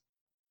 minutes.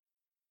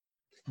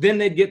 Then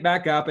they'd get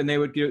back up and they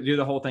would do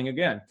the whole thing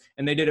again.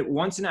 And they did it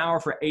once an hour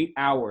for 8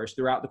 hours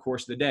throughout the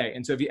course of the day.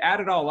 And so if you add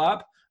it all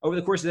up over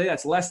the course of the day,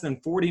 that's less than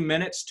 40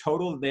 minutes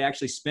total that they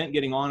actually spent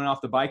getting on and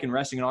off the bike and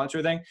resting and all that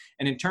sort of thing.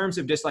 And in terms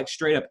of just like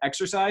straight up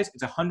exercise,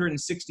 it's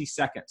 160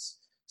 seconds.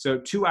 So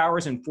 2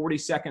 hours and 40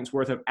 seconds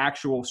worth of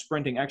actual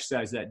sprinting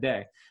exercise that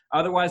day.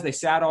 Otherwise, they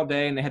sat all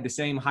day and they had the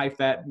same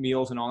high-fat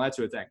meals and all that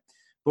sort of thing.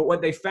 But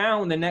what they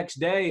found the next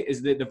day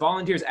is that the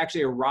volunteers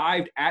actually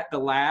arrived at the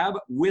lab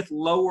with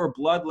lower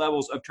blood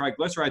levels of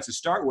triglycerides to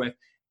start with,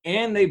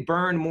 and they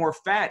burned more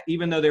fat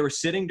even though they were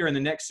sitting during the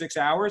next 6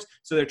 hours.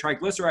 So their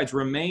triglycerides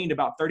remained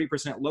about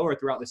 30% lower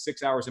throughout the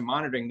 6 hours of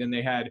monitoring than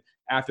they had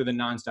after the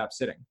nonstop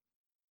sitting.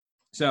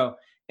 So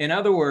in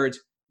other words,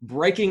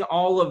 breaking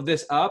all of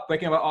this up,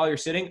 breaking up all your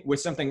sitting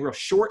with something real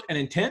short and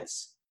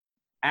intense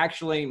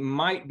actually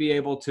might be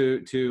able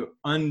to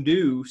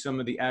undo some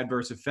of the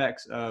adverse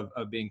effects of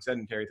being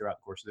sedentary throughout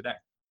the course of the day.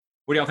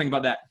 What do y'all think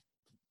about that?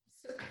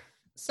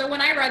 So when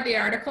I read the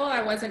article,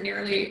 I wasn't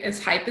nearly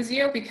as hype as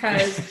you,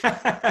 because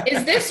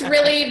is this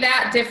really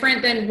that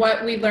different than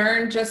what we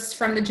learned just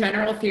from the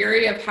general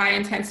theory of high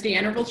intensity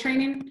interval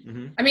training?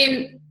 Mm-hmm. I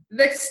mean,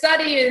 the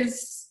study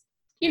is,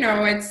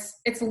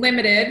 it's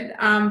limited,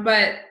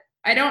 but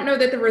I don't know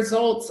that the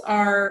results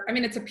are,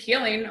 it's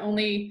appealing,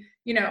 only,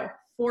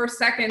 4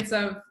 seconds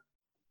of,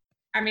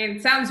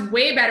 it sounds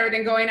way better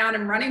than going out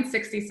and running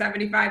 60,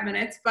 75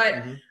 minutes,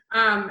 but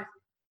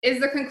is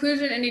the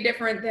conclusion any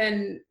different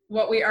than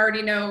what we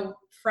already know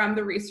from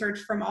the research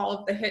from all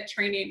of the HIIT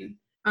training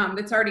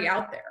that's already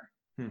out there?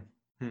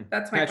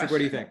 That's my Patrick, question. what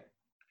do you think?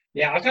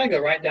 Yeah, I'll kind of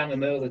go right down the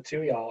middle of the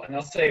two, y'all. And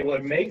I'll say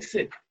what makes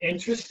it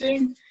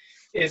interesting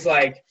is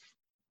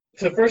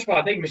so first of all,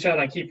 I think Michelle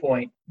had a key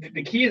point.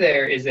 The key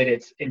there is that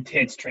it's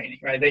intense training,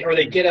 right?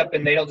 They get up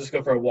and they don't just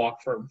go for a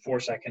walk for 4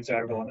 seconds or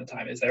however long the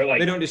time is. They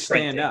don't just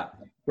stand up.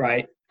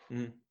 Right.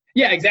 Mm-hmm.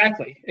 Yeah,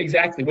 exactly.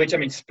 Which,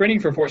 sprinting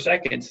for 4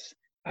 seconds,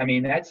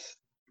 that's,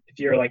 if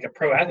you're like a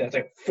pro athlete, that's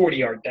like a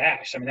 40-yard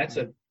dash. That's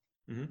a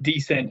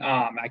decent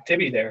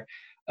activity there.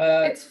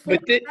 It's 4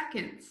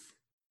 seconds.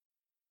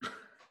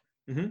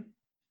 Mm-hmm.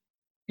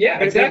 Yeah,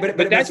 exactly.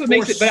 But that's what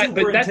makes it.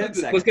 But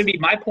that's what's going to be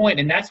my point,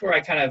 and that's where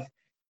I kind of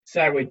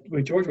side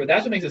with George. But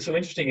that's what makes it so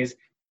interesting is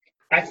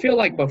I feel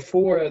like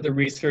before the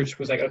research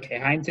was like, okay,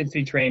 high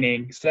intensity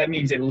training, so that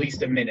means at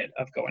least a minute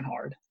of going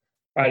hard,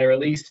 right, or at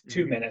least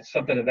 2 minutes,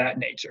 something of that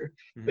nature.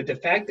 But the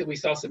fact that we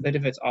saw some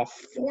benefits off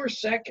 4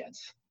 seconds,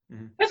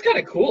 that's kind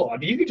of cool.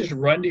 You could just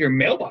run to your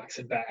mailbox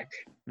and back,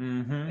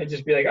 and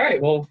just be like, all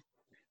right, well,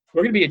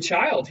 we're going to be a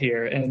child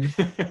here, and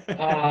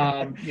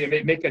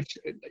make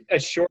a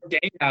short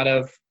game out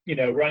of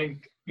running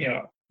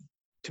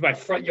to my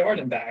front yard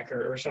and back,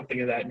 or something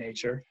of that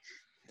nature.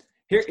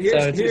 Here's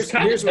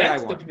what I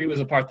want. To me was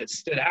a part that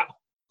stood out.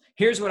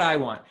 Here's what I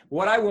want.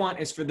 What I want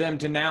is for them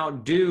to now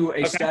do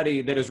a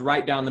study that is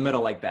right down the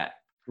middle like that,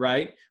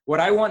 right? What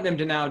I want them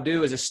to now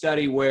do is a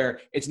study where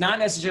it's not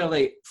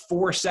necessarily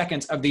 4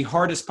 seconds of the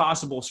hardest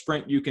possible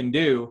sprint you can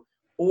do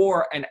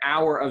or an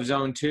hour of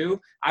zone 2.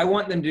 I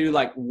want them to do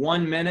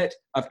 1 minute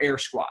of air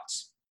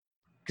squats.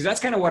 Because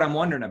that's kind of what I'm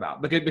wondering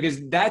about,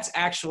 because that's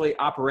actually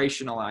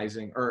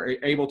operationalizing or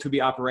able to be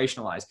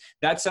operationalized.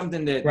 That's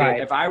something that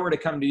if I were to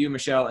come to you,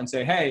 Michelle, and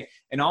say, hey,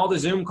 in all the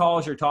Zoom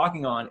calls you're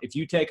talking on, if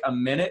you take a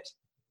minute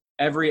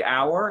every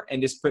hour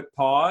and just put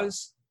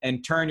pause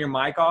and turn your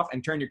mic off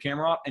and turn your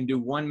camera off and do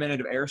 1 minute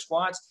of air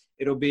squats,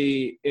 it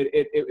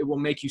will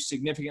make you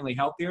significantly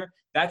healthier.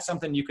 That's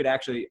something you could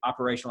actually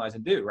operationalize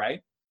and do,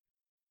 right?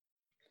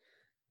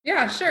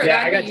 Yeah, sure.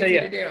 Yeah, that'd be easy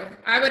to do.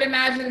 I would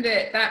imagine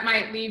that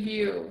might leave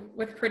you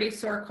with pretty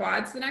sore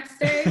quads the next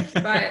day,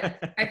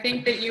 but I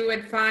think that you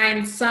would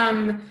find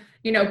some,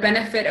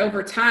 benefit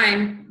over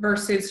time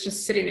versus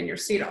just sitting in your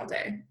seat all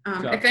day.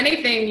 If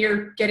anything,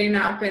 you're getting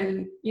up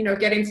and,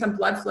 getting some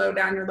blood flow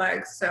down your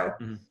legs. So,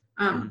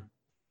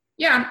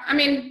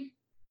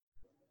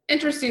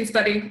 interesting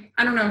study.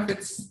 I don't know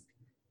if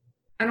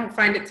I don't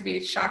find it to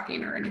be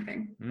shocking or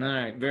anything. All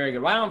right, very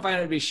good. Well, I don't find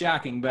it to be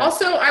shocking, but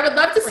also I would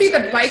love to see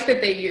the bike that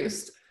they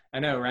used. I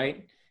know,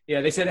 right?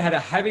 Yeah, they said it had a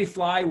heavy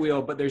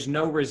flywheel, but there's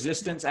no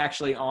resistance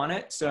actually on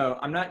it. So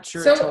I'm not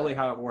sure totally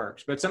how it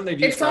works, but something they've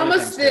used. It's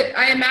almost that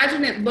I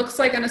imagine it looks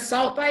like an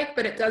assault bike,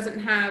 but it doesn't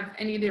have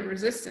any of the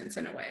resistance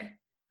in a way.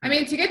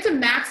 To get to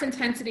max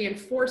intensity in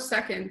 4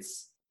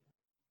 seconds,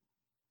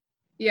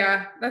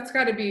 yeah, that's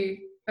got to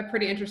be a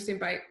pretty interesting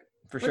bike.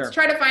 For sure. Let's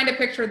try to find a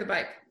picture of the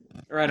bike.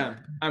 Right on.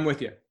 I'm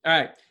with you. All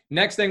right.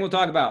 Next thing we'll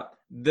talk about,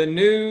 the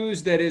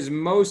news that is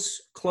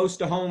most close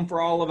to home for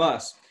all of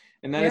us.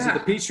 And that is the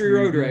Peachtree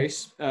Road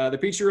Race. The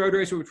Peachtree Road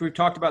Race, which we've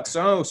talked about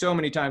so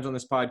many times on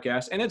this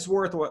podcast, and it's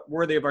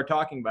worthy of our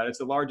talking about. It's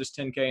the largest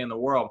 10K in the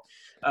world.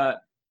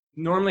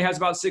 normally has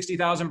about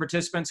 60,000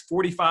 participants.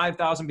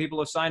 45,000 people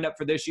have signed up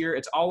for this year.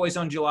 It's always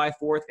on July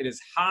 4th. It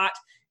is hot.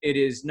 It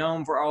is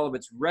known for all of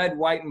its red,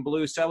 white, and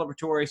blue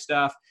celebratory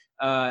stuff.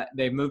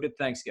 They've moved it to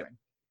Thanksgiving.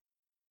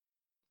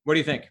 What do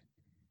you think?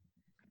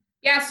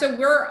 Yeah, so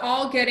we're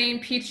all getting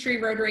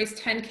Peachtree Road Race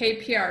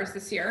 10K PRs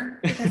this year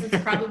because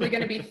it's probably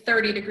going to be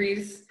 30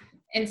 degrees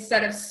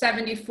instead of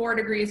 74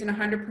 degrees and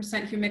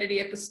 100% humidity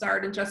at the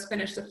start and just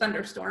finished a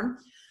thunderstorm.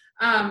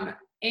 And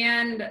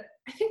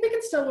I think we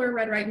can still wear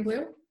red, white, and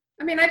blue.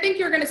 I mean, I think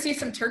you're going to see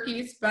some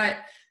turkeys, but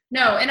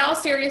no, in all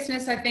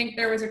seriousness, I think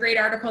there was a great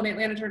article in the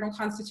Atlanta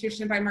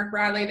Journal-Constitution by Mark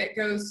Bradley that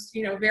goes,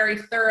 very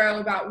thorough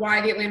about why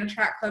the Atlanta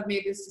Track Club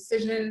made this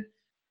decision.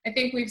 I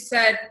think we've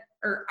said,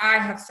 or I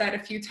have said a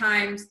few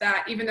times,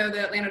 that even though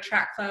the Atlanta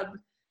Track Club,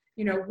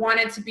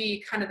 wanted to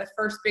be kind of the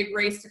first big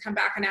race to come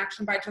back in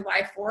action by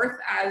July 4th,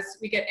 as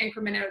we get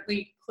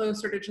incrementally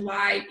closer to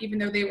July, even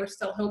though they were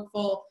still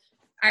hopeful,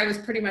 I was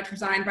pretty much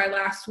resigned by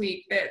last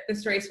week that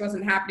this race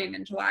wasn't happening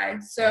in July.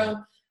 So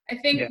I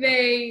think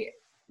they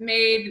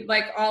made,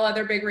 like all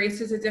other big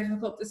races, a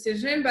difficult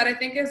decision. But I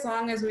think as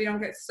long as we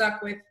don't get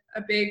stuck with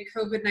a big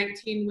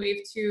COVID-19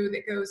 wave 2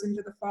 that goes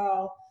into the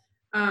fall,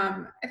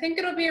 I think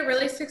it'll be a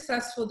really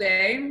successful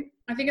day.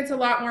 I think it's a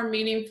lot more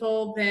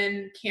meaningful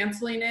than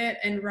canceling it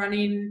and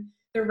running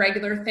the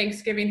regular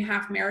Thanksgiving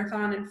half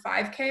marathon and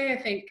 5K.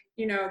 I think,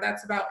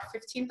 that's about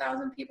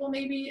 15,000 people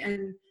maybe.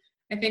 And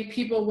I think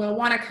people will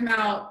want to come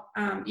out,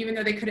 even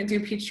though they couldn't do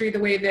Peachtree the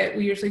way that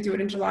we usually do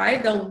it in July.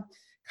 They'll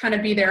kind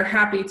of be there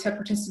happy to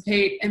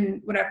participate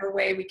in whatever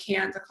way we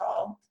can to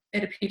call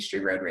it a Peachtree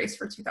Road Race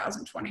for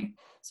 2020.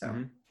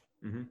 So,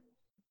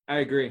 I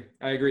agree.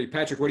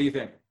 Patrick, what do you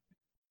think?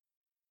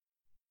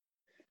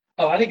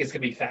 Oh, I think it's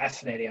going to be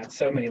fascinating on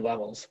so many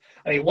levels.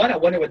 I mean, one, I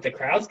wonder what the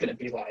crowd's going to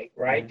be like,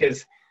 right?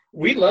 Because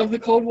we love the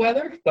cold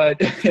weather, but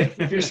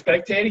if you're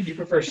spectating, you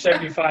prefer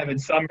 75 in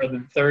summer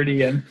than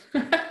 30. And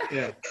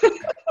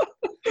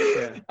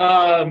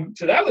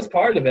so that was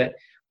part of it.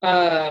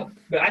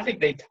 But I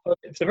think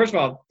so first of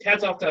all,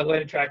 hats off to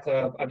Atlanta Track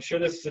Club. I'm sure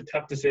this is a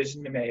tough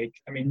decision to make.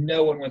 I mean,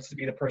 no one wants to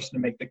be the person to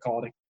make the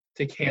call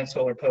to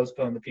cancel or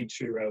postpone the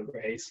Peachtree Road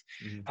Race.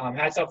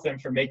 Hats off to them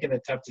for making the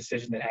tough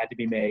decision that had to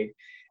be made.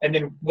 And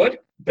then what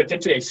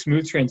potentially a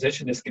smooth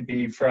transition this could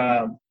be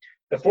from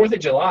the 4th of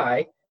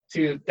July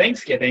to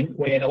Thanksgiving,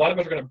 when a lot of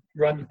us are going to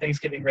run the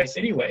Thanksgiving race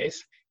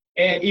anyways.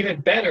 And even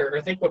better,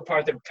 I think what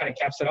part that kind of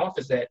caps it off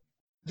is that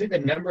I think the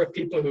number of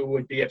people who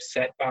would be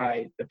upset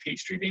by the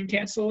Peachtree being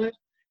canceled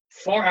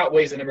far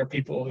outweighs the number of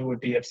people who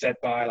would be upset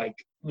by like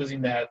losing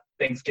that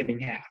Thanksgiving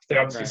half. There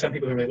are obviously some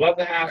people who really love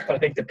the half, but I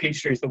think the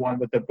Peachtree is the one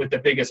with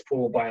the biggest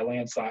pool by a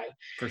landslide.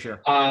 For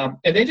sure.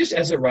 And then just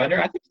as a runner,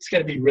 I think it's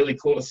going to be really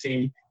cool to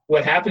see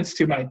what happens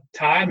to my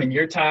time and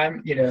your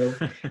time,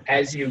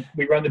 as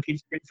we run the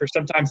Peachtree for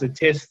sometimes the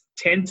 10th,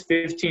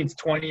 15th,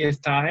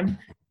 20th time.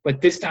 But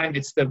this time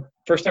it's the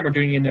first time we're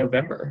doing it in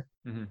November.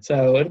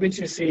 So it'll be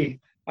interesting to see.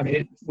 I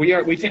mean,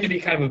 we tend to be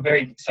kind of a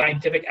very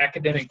scientific,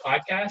 academic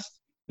podcast.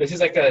 This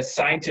is like a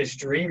scientist's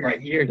dream right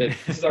here. That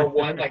this is our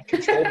one like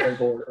control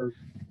variable, or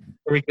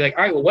we can be like,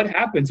 all right, well, what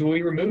happens when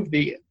we remove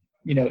the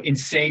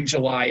insane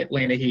July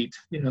Atlanta heat?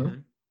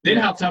 Then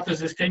how tough is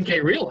this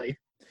 10K really?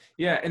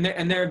 Yeah, and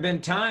there have been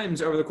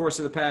times over the course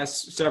of the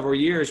past several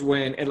years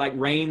when it like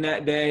rained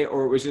that day,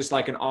 or it was just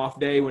like an off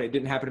day when it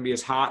didn't happen to be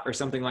as hot or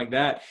something like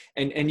that.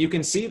 And you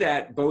can see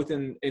that both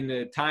in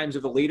the times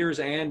of the leaders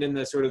and in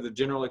the sort of the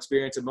general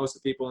experience of most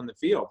of the people in the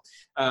field.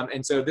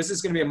 And so this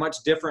is going to be a much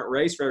different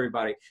race for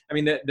everybody. I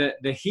mean,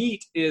 the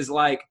heat is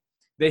like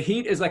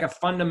a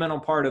fundamental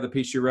part of the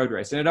Peachtree Road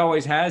Race, and it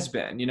always has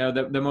been.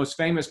 The most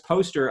famous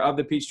poster of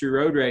the Peachtree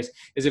Road Race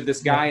is of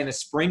this guy in the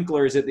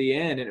sprinklers at the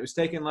end, and it was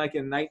taken like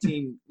in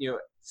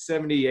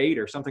 1978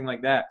 or something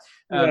like that.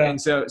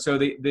 And so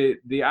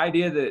the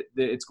idea that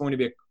it's going to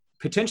be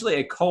potentially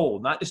a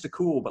cold, not just a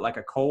cool, but like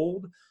a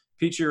cold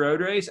Peachtree Road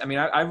Race. I mean,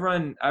 I've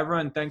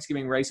run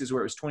Thanksgiving races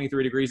where it was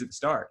 23 degrees at the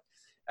start.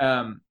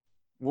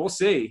 We'll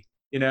see.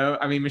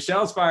 I mean,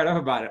 Michelle's fired up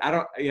about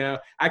it.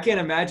 I can't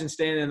imagine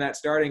standing in that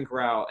starting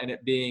corral and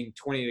it being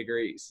 20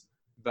 degrees,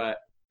 but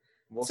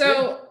we'll see.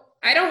 So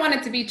I don't want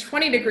it to be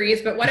 20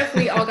 degrees, but what if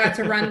we all got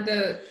to run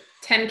the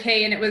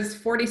 10K and it was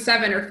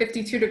 47 or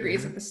 52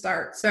 degrees at the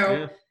start?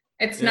 So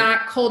it's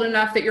not cold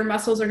enough that your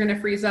muscles are going to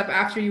freeze up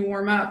after you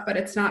warm up, but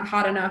it's not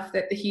hot enough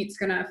that the heat's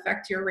going to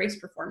affect your race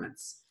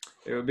performance.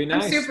 It would be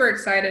nice. I'm super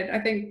excited. I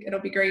think it'll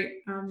be great.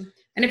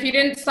 And if you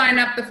didn't sign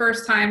up the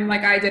first time,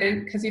 like I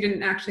didn't, because you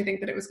didn't actually think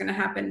that it was going to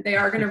happen, they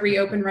are going to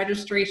reopen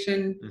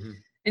registration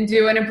and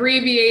do an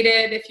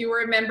abbreviated. If you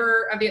were a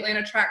member of the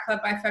Atlanta Track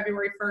Club by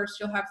February 1st,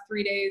 you'll have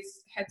 3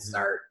 days head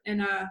start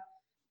in a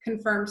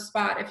confirmed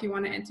spot if you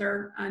want to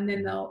enter. And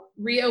then they'll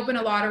reopen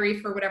a lottery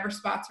for whatever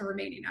spots are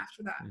remaining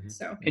after that.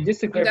 So and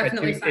just to clarify,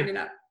 definitely signing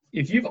up.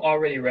 If you've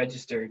already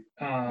registered,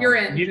 you're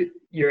in.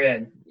 You're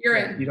in.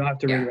 You don't have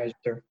to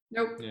re-register.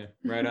 Nope. Yeah,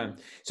 right on.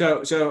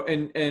 So,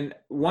 and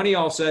one of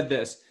y'all said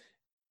this.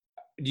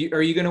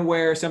 Are you going to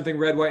wear something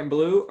red, white, and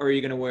blue, or are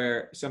you going to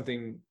wear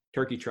something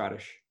turkey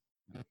trottish?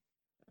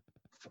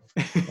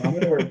 I'm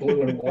gonna wear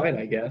blue and white,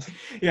 I guess.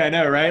 Yeah, I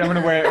know, right? I'm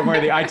gonna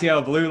wear the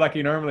ITL blue like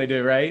you normally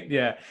do, right?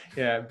 Yeah,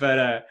 yeah.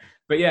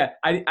 But yeah,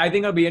 I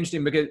think it'll be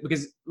interesting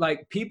because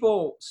like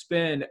people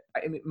spend.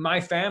 I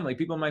mean,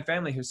 people in my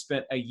family have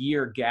spent a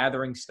year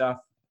gathering stuff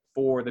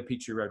for the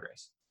Peachtree Road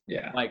Race.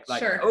 Yeah. Like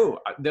Sure. oh,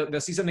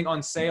 they'll see something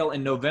on sale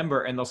in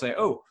November and they'll say,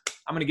 oh,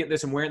 I'm gonna get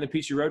this and wear it in the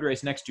Peachtree Road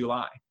Race next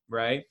July,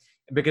 right?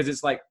 Because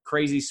it's like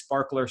crazy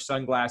sparkler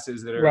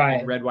sunglasses that are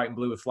Right. red, white, and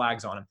blue with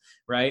flags on them,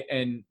 right?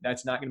 And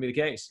that's not going to be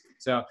the case.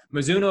 So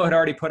Mizuno had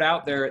already put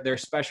out their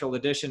special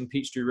edition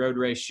Peachtree Road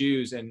Race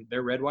shoes, and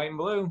they're red, white, and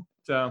blue.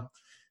 So,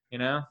 you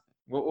know,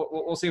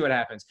 we'll see what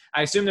happens.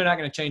 I assume they're not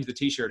going to change the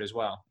T-shirt as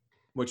well,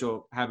 which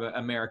will have an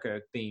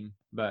America theme,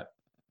 but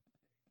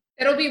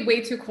It'll be way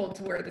too cold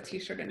to wear the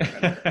T-shirt in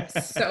November.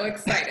 So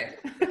excited.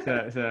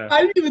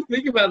 I didn't even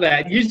think about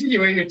that. Usually you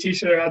wear your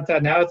T-shirt around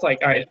town. Now it's like,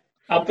 all right,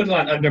 I'll put it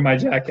on under my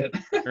jacket.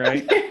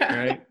 Right, Yeah.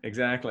 right,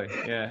 exactly.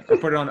 Yeah, or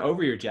put it on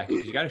over your jacket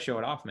because you got to show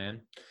it off,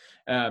 man.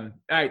 All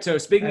right, so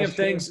speaking That's of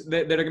things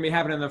that are going to be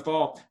happening in the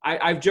fall,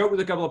 I've joked with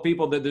a couple of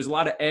people that there's a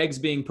lot of eggs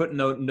being put in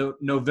the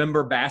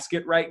November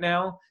basket right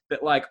now,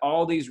 that like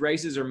all these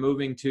races are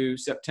moving to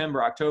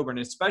September, October, and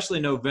especially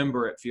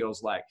November, it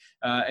feels like.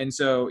 And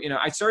so, you know,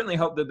 I certainly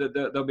hope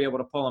that they'll be able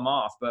to pull them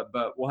off, but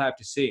we'll have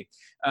to see.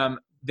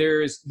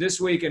 There's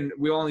this week, and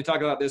we'll only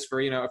talk about this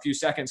for, you know, a few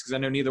seconds because I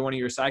know neither one of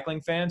you are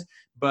cycling fans,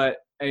 but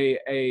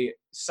a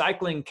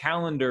cycling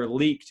calendar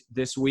leaked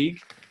this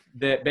week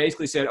that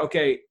basically said,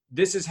 okay,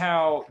 this is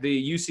how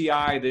the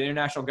UCI, the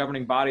International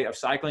Governing Body of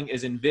Cycling,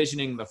 is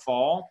envisioning the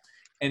fall.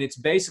 And it's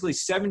basically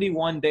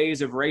 71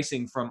 days of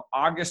racing from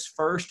August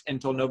 1st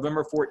until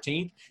November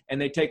 14th. And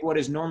they take what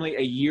is normally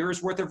a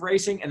year's worth of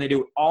racing and they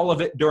do all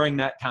of it during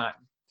that time.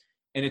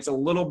 And it's a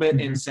little bit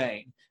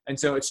insane. And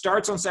so it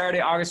starts on Saturday,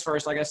 August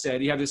 1st. Like I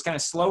said, you have this kind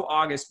of slow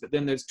August, but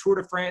then the Tour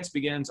de France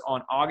begins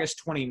on August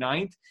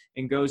 29th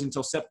and goes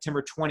until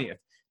September 20th.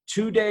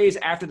 2 days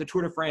after the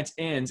Tour de France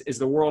ends is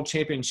the World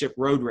Championship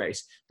Road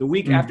Race. The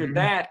week after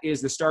that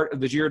is the start of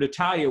the Giro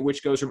d'Italia,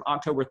 which goes from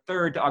October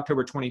 3rd to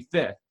October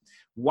 25th.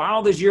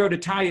 While the Giro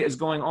d'Italia is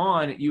going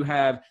on, you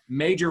have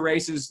major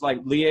races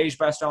like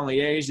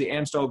Liège-Bastogne-Liège, the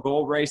Amstel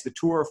Gold Race, the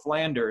Tour of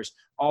Flanders,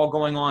 all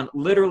going on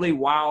literally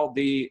while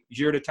the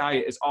Giro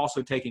d'Italia is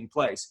also taking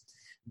place.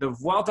 The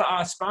Vuelta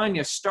a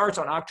España starts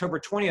on October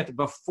 20th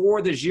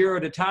before the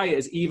Giro d'Italia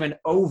is even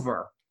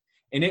over,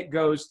 and it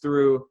goes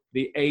through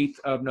the 8th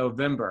of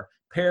November.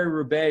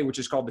 Paris-Roubaix, which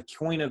is called the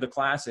Queen of the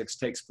Classics,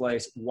 takes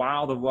place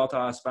while the Vuelta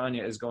a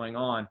España is going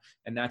on,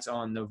 and that's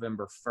on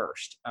November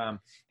 1st.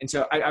 And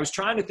so I was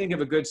trying to think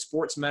of a good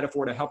sports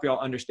metaphor to help you all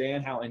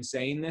understand how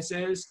insane this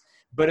is,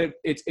 but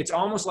it's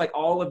almost like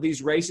all of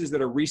these races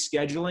that are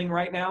rescheduling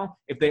right now,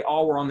 if they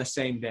all were on the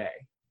same day.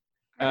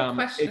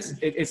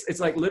 It's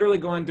like literally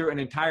going through an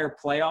entire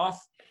playoff,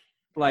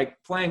 like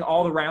playing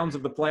all the rounds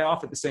of the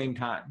playoff at the same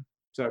time.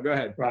 So go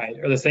ahead. Right,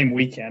 or the same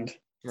weekend.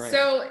 Right.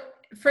 So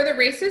for the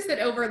races that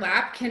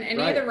overlap, can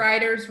any of the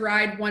riders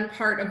ride one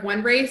part of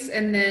one race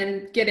and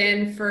then get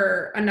in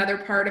for another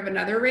part of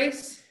another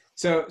race?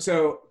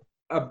 So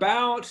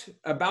about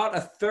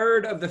a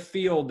third of the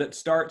field that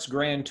starts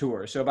Grand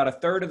Tour, so about a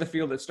third of the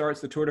field that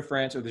starts the Tour de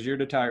France or the Giro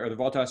d'Italia or the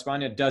Vuelta a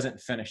España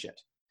doesn't finish it.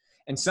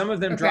 And some of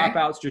them drop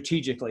out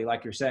strategically,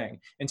 like you're saying.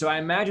 And so I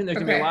imagine there's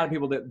going to be a lot of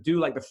people that do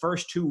like the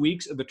first 2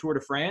 weeks of the Tour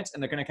de France,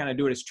 and they're going to kind of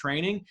do it as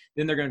training.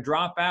 Then they're going to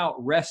drop out,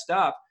 rest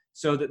up,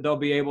 so that they'll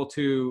be able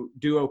to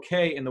do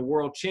okay in the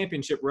World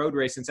Championship Road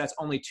Race, since that's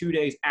only 2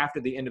 days after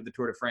the end of the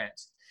Tour de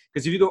France.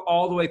 Because if you go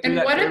all the way through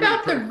that, what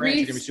about Tour de France,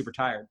 you're going to be super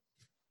tired.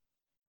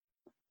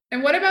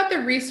 And what about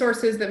the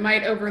resources that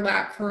might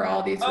overlap for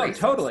all these races?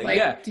 Totally, like,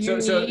 yeah. Do you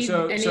need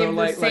any of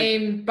the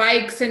same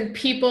bikes and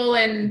people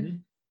and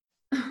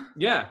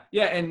Yeah,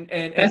 and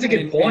that's a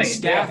good point. And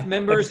staff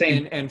members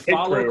and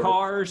follow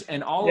cars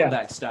and all of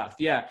that stuff.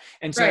 Yeah,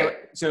 and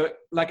so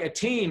like a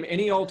team,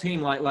 any old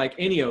team like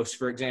Ineos,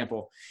 for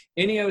example,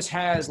 Ineos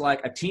has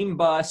like a team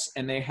bus,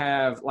 and they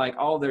have like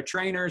all their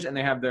trainers, and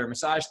they have their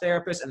massage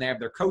therapists, and they have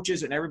their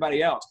coaches and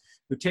everybody else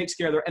who takes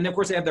care of their, and of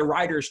course they have their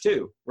riders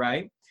too,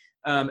 right?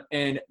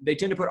 And they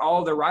tend to put all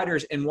of their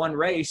riders in one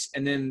race,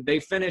 and then they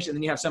finish, and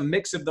then you have some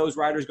mix of those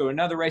riders go to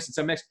another race and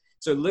some mix.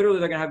 So literally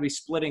they're going to have to be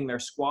splitting their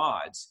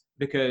squads,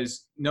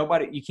 because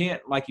you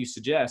can't, like you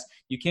suggest,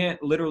 you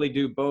can't literally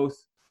do both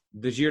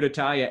the Giro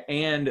d'Italia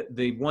and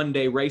the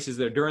one-day races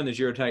that are during the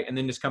Giro d'Italia and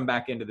then just come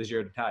back into the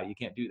Giro d'Italia. You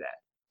can't do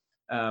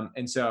that.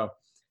 And so,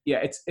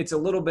 yeah, it's a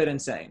little bit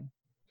insane.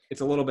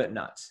 It's a little bit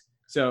nuts.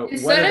 So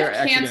instead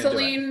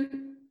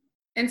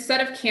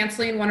of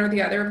canceling one or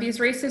the other of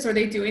these races, are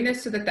they doing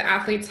this so that the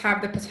athletes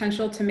have the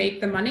potential to make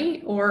the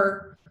money,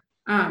 or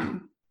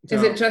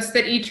is it just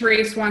that each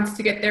race wants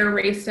to get their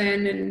race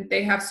in and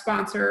they have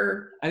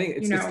sponsor, I think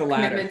it's the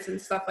latter. Commitments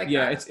and stuff like that?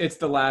 Yeah, it's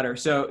the latter.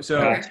 So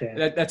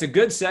that's a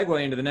good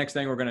segue into the next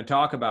thing we're going to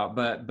talk about.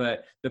 But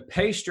the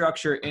pay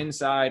structure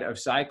inside of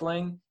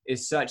cycling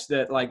is such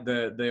that like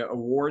the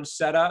awards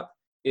setup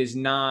is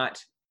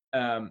not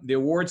the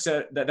award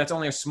set. That's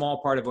only a small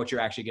part of what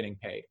you're actually getting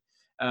paid.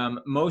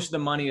 Most of the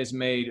money is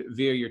made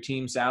via your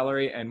team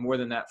salary, and more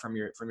than that from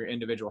your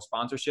individual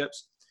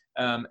sponsorships.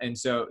 And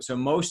so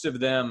most of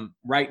them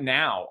right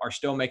now are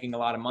still making a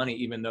lot of money,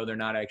 even though they're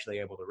not actually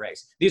able to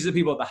race. These are the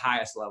people at the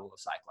highest level of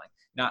cycling,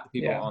 not the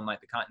people on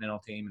like the Continental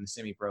team and the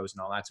semi-pros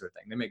and all that sort of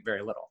thing. They make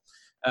very little.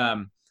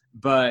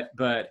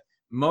 But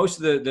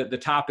most of the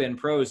top end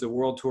pros, the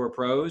World Tour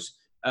pros,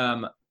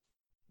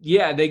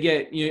 they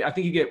get, I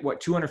think you get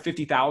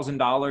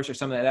 $250,000 or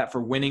something like that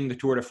for winning the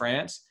Tour de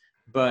France.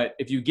 But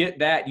if you get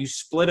that, you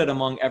split it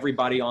among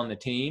everybody on the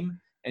team.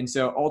 And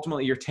so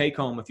ultimately your take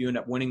home, if you end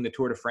up winning the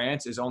Tour de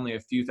France, is only a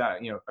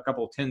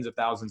couple of tens of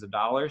thousands of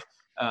dollars.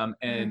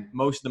 And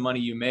most of the money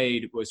you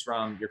made was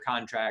from your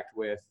contract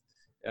with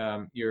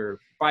your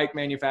bike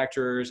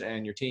manufacturers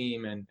and your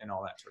team and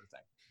all that sort of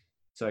thing.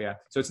 So,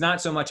 so it's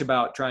not so much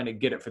about trying to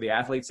get it for the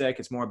athlete's sake.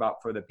 It's more about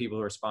for the people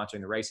who are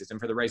sponsoring the races and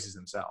for the races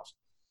themselves.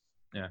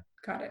 Yeah.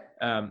 Got it.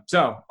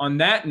 So on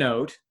that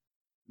note,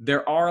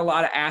 there are a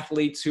lot of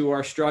athletes who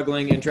are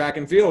struggling in track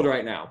and field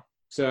right now.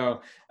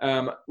 So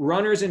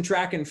runners in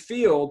track and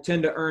field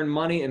tend to earn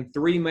money in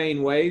three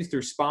main ways: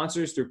 through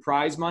sponsors, through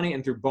prize money,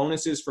 and through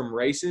bonuses from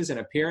races and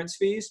appearance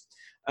fees.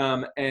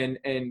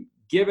 And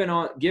given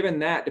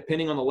that,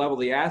 depending on the level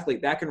of the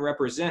athlete, that can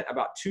represent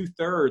about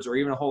 2/3 or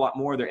even a whole lot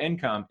more of their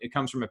income. It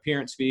comes from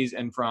appearance fees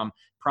and from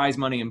prize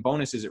money and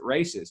bonuses at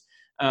races.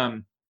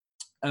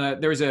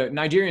 There's a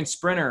Nigerian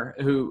sprinter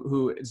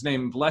who is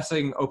named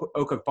Blessing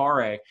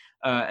Okafare,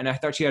 and I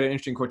thought she had an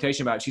interesting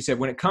quotation about it. She said,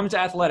 "When it comes to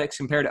athletics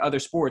compared to other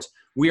sports,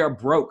 we are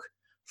broke.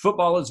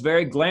 Football is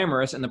very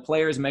glamorous and the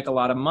players make a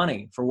lot of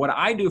money. For what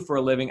I do for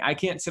a living, I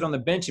can't sit on the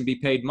bench and be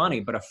paid money,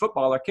 but a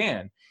footballer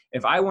can.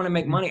 If I want to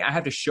make money, I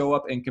have to show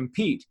up and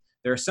compete.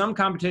 There are some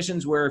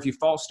competitions where if you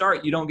false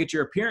start, you don't get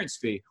your appearance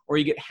fee, or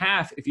you get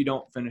half if you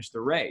don't finish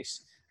the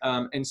race."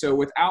 And so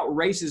without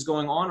races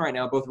going on right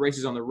now, both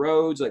races on the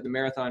roads, like the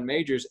marathon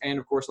majors, and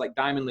of course, like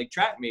Diamond League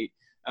track meet,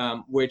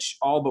 which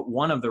all but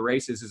one of the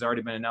races has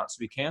already been announced to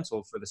be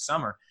canceled for the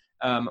summer.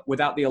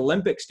 Without the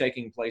Olympics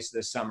taking place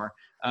this summer,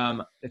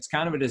 it's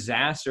kind of a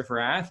disaster for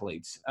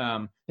athletes.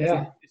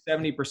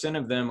 70%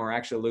 of them are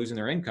actually losing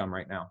their income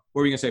right now.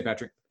 What were you going to say,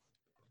 Patrick?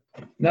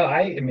 No,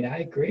 I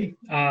agree.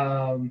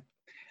 And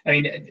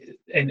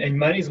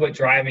money is what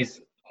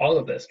drives all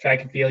of this.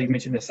 Track and field, you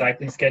mentioned the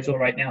cycling schedule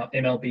right now.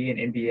 MLB and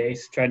NBA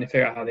is trying to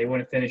figure out how they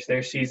want to finish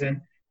their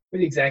season for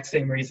the exact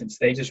same reasons.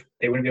 They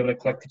want to be able to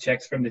collect the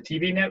checks from the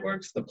TV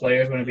networks. The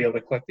players want to be able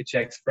to collect the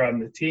checks from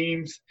the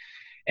teams.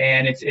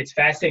 And it's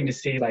fascinating to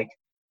see, like,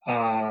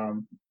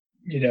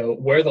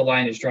 where the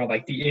line is drawn.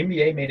 Like the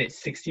NBA made it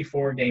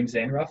 64 games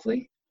in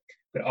roughly,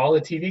 but all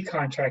the TV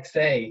contracts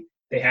say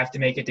they have to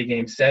make it to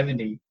game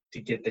 70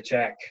 to get the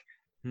check.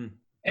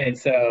 And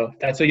so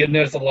that's what you'll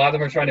notice. A lot of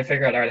them are trying to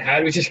figure out, all right, how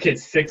do we just get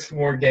 6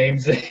 more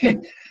games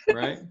in?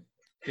 Right.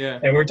 Yeah.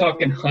 And we're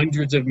talking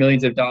hundreds of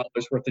millions of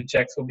dollars worth of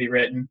checks will be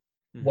written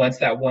once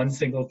that one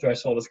single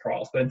threshold is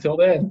crossed. But until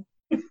then,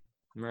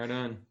 right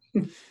on.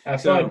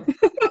 Have fun.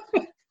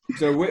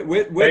 So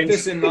with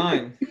this in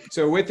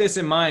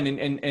mind,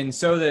 and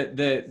so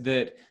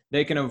that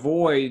they can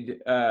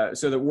avoid,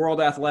 so that World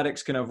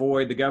Athletics can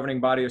avoid, the governing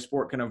body of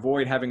sport can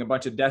avoid having a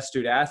bunch of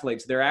destitute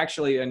athletes, they're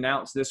actually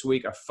announced this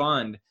week a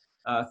fund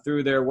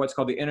through their what's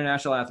called the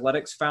International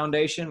Athletics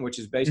Foundation, which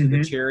is basically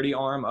the charity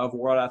arm of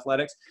World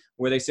Athletics,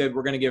 where they said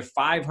we're going to give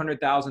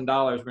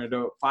 $500,000. We're going to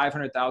do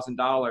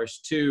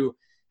 $500,000 to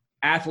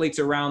athletes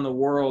around the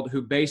world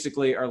who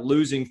basically are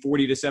losing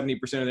 40 to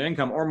 70% of their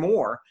income or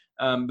more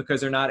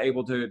because they're not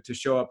able to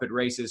show up at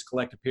races,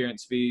 collect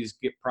appearance fees,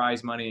 get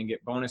prize money, and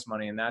get bonus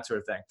money and that sort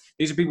of thing.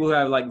 These are people who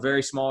have like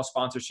very small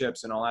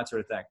sponsorships and all that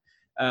sort of thing.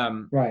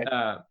 Right.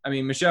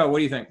 Michelle, what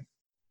do you think?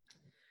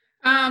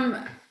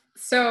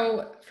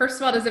 So first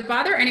of all, does it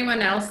bother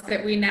anyone else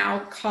that we now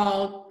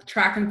call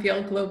track and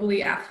field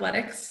globally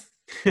athletics?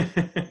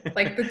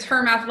 Like the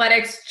term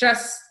athletics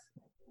just,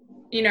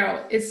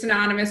 is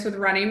synonymous with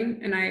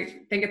running, and I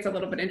think it's a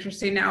little bit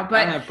interesting now. But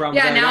I don't have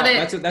problems with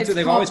that. That's what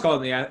they've always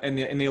called in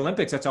the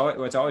Olympics. That's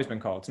what's always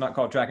been called. It's not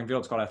called track and field.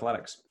 It's called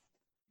athletics.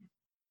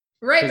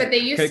 Right, but they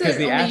used to because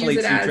the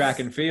athletes do track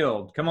and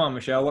field. Come on,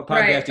 Michelle. What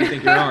podcast do you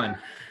think you're on?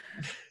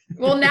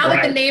 Well, now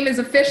that the name is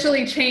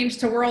officially changed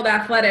to World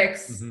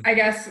Athletics, I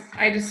guess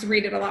I just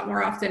read it a lot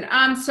more often.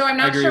 So I'm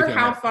not sure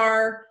how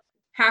far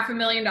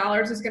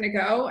 $500,000 is going to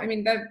go. I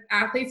mean, the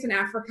athletes in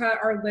Africa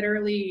are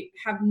literally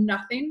have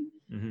nothing.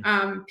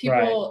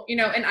 People, in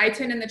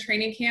Iton in the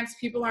training camps,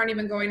 people aren't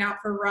even going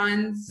out for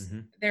runs.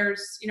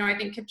 There's, I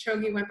think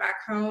Kipchoge went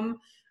back home.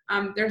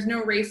 There's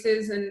no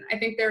races. And I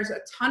think there's a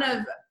ton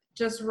of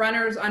just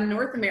runners on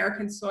North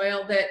American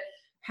soil that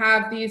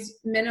have these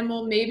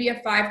minimal, maybe a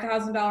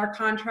 $5,000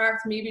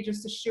 contract, maybe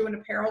just a shoe and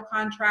apparel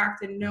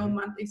contract and no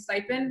monthly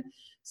stipend.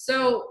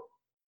 So,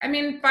 I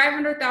mean,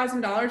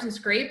 $500,000 is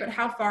great, but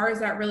how far is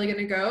that really going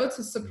to go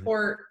to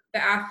support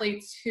the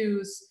athletes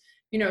whose,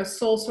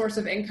 sole source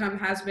of income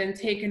has been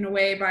taken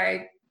away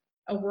by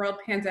a world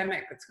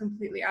pandemic that's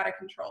completely out of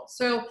control?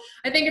 So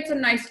I think it's a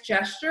nice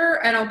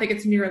gesture. I don't think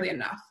it's nearly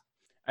enough.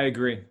 I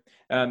agree.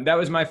 That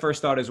was my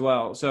first thought as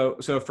well.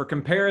 So for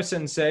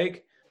comparison's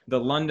sake, the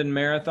London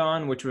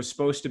Marathon, which was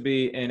supposed to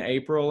be in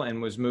April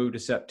and was moved to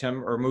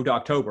September or moved to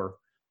October.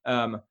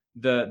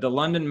 The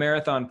London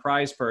Marathon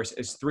prize purse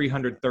is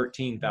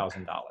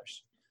 $313,000.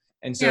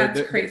 And so, Yeah,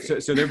 it's crazy.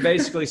 so they're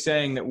basically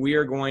saying that we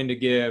are going to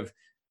give,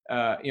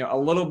 a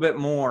little bit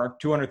more,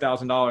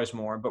 $200,000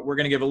 more, but we're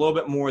going to give a little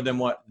bit more than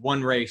what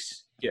one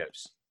race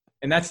gives.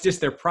 And that's just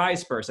their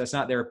prize purse. That's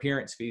not their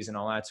appearance fees and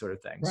all that sort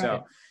of thing.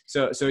 Right.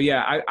 So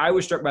yeah, I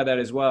was struck by that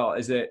as well,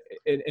 is that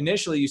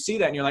initially you see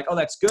that and you're like, oh,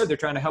 that's good. They're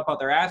trying to help out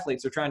their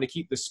athletes. They're trying to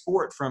keep the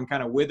sport from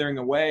kind of withering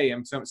away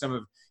and some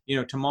of,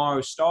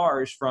 tomorrow's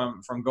stars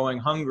from going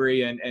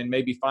hungry and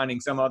maybe finding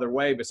some other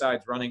way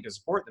besides running to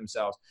support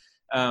themselves.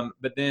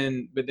 But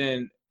then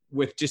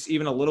with just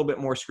even a little bit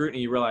more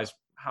scrutiny, you realize,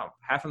 wow,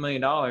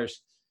 $500,000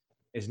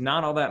 is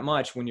not all that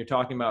much when you're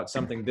talking about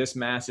something this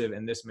massive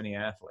and this many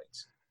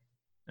athletes.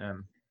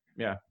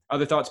 Yeah.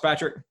 Other thoughts,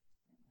 Patrick?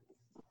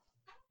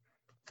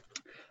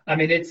 I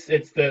mean, it's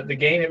the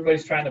game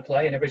everybody's trying to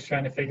play, and everybody's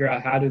trying to figure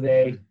out how do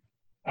they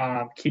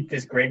keep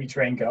this gravy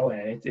train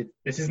going.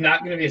 This is not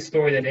going to be a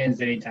story that ends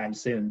anytime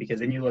soon, because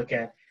then you look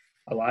at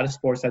a lot of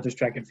sports such as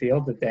track and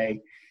field that they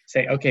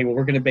say, okay, well,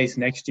 we're going to base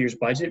next year's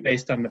budget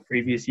based on the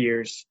previous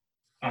year's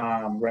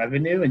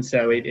revenue, and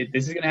so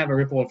this is going to have a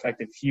ripple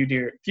effect a few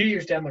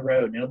years down the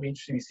road, and it'll be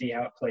interesting to see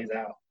how it plays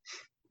out.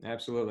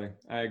 Absolutely.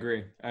 I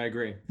agree.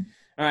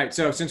 All right.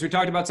 So since we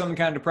talked about something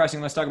kind of depressing,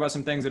 let's talk about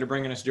some things that are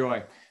bringing us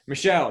joy.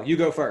 Michelle, you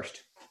go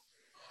first.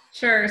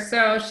 Sure.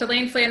 So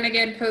Shalane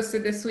Flanagan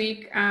posted this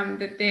week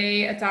that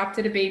they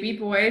adopted a baby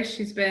boy.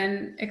 She's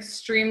been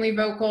extremely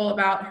vocal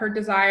about her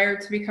desire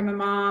to become a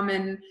mom.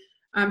 And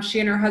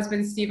she and her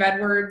husband, Steve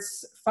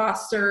Edwards,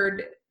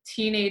 fostered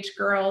teenage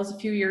girls a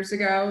few years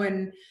ago.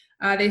 And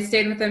they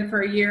stayed with them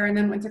for a year and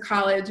then went to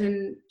college.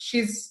 And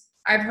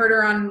I've heard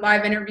her on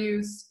live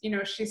interviews,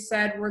 she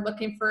said, we're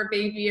looking for a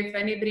baby. If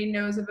anybody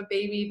knows of a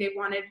baby, they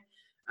wanted,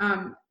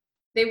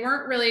 they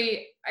weren't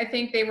really, I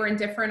think they were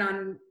indifferent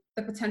on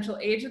the potential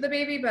age of the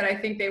baby, but I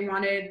think they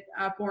wanted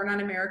born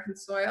on American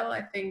soil.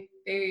 I think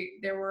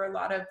there were a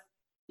lot of,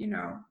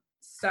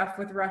 stuff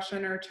with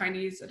Russian or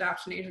Chinese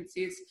adoption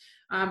agencies.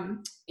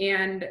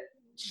 And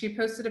she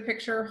posted a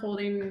picture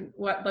holding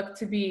what looked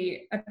to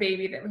be a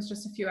baby that was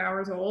just a few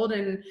hours old.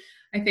 And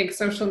I think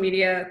social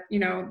media,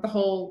 the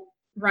whole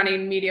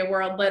running media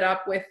world lit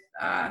up with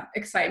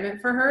excitement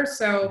for her.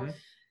 So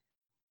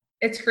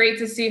it's great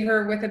to see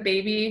her with a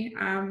baby.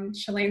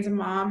 Shalane's a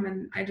mom,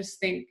 and I just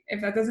think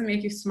if that doesn't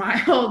make you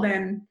smile,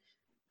 then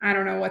I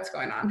don't know what's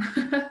going on.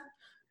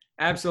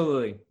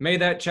 Absolutely. May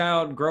that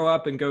child grow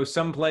up and go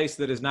someplace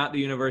that is not the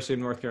University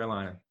of North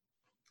Carolina.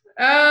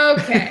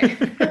 Okay.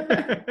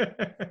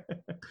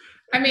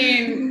 I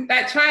mean,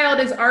 that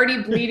child is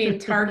already bleeding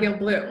Tar Heel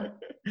blue.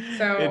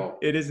 So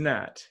it is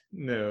not.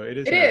 No, it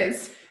is It not.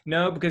 is.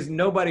 No, because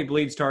nobody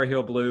bleeds Tar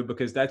Heel blue,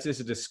 because that's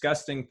just a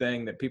disgusting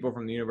thing that people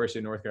from the University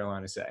of North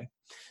Carolina say.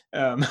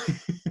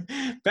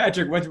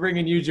 Patrick, what's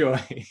bringing you joy?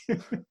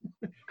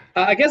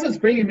 I guess what's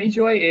bringing me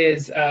joy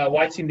is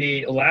watching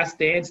the Last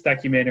Dance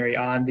documentary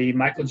on the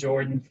Michael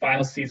Jordan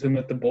final season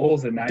with the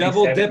Bulls in 97.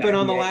 Double dipping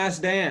on The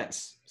Last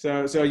Dance.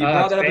 So you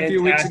brought that up a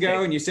few weeks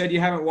ago, and you said you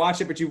haven't watched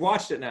it, but you've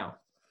watched it now.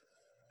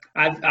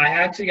 I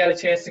actually got a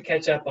chance to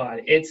catch up on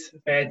it. It's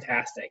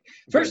fantastic.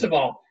 First of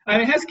all,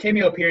 it has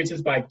cameo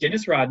appearances by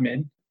Dennis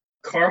Rodman,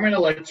 Carmen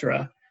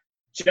Electra,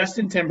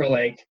 Justin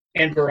Timberlake,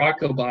 and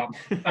Barack Obama.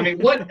 I mean,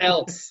 what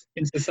else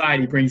in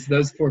society brings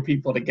those four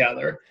people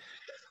together?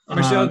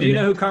 Michelle, do you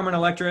know who Carmen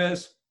Electra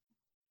is?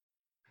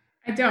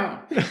 I don't.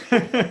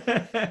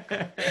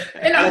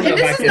 And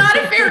this is not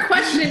a fair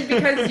question,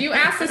 because you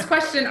asked this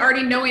question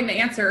already knowing the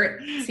answer,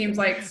 it seems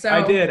like. So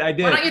I did. Why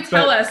don't you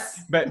tell us?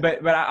 But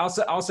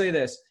I'll say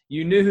this.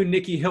 You knew who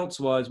Nikki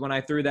Hiltz was when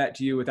I threw that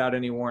to you without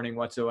any warning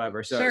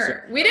whatsoever.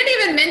 Sure. We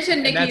didn't even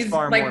mention Nikki's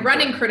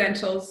running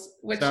credentials,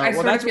 which I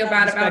sort of feel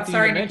bad about.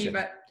 Sorry, Nikki,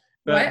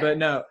 but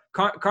no.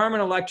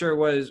 Carmen Electra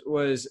was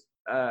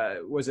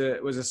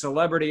a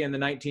celebrity in the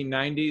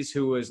 1990s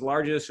who was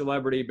largely a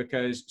celebrity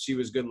because she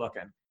was good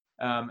looking.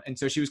 And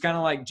so she was kind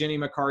of like Jenny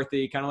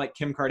McCarthy, kind of like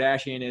Kim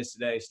Kardashian is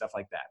today, stuff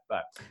like that.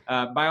 But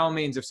by all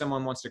means, if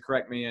someone wants to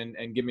correct me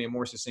and give me a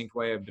more succinct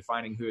way of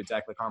defining who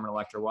exactly Carmen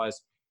Electra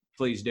was,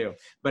 please do.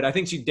 But I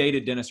think she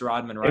dated Dennis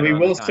Rodman right we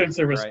will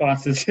censor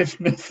responses if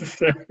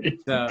necessary.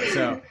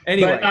 So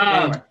anyway,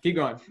 keep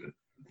going.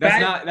 That's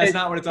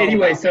not what it's all about.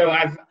 Anyway, so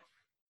I've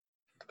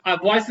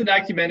watched the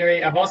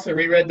documentary. I've also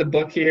reread the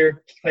book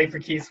here, Play for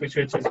Keeps, which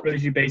is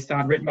really based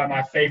on, written by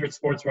my favorite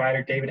sports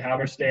writer, David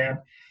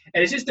Halberstam.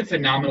 And it's just a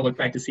phenomenal look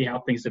back to see how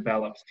things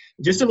developed.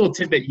 Just a little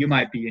tidbit you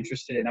might be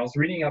interested in. I was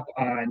reading up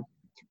on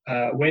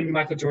when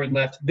Michael Jordan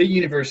left the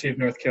University of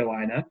North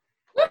Carolina.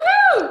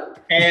 Woohoo!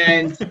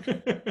 And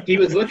he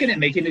was looking at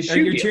making a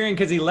shoe You're deal. cheering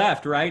because he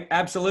left, right?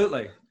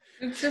 Absolutely.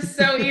 It's just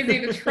so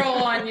easy to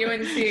troll on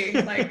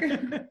UNC.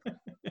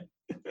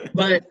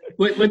 But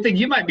one thing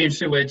you might be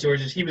interested with,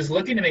 George, is he was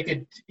looking to make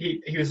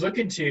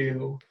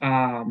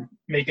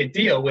a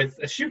deal with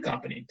a shoe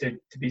company to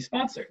be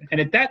sponsored.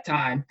 And at that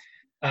time,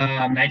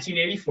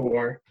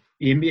 1984,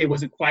 The NBA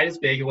wasn't quite as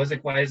big. It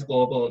wasn't quite as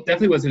global. It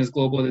definitely wasn't as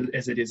global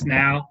as it is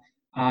now.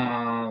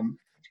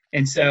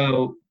 And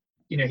so,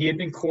 he had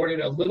been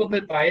courted a little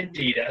bit by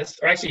Adidas,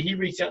 or actually he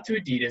reached out to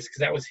Adidas because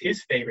that was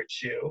his favorite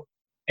shoe.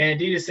 And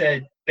Adidas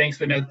said, thanks,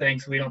 but no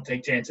thanks. We don't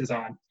take chances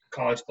on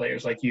college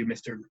players like you,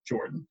 Mr.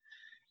 Jordan.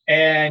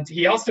 And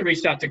he also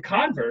reached out to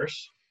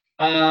Converse.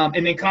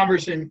 And then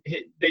Converse,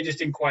 they just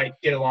didn't quite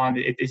get along.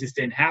 It just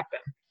didn't happen.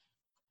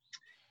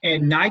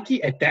 And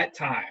Nike at that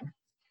time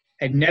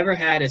had never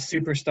had a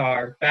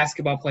superstar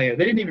basketball player.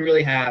 They didn't even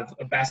really have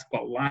a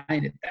basketball line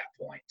at that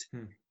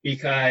point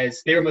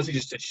because they were mostly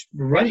just a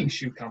running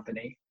shoe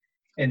company.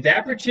 And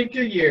that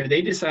particular year,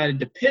 they decided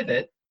to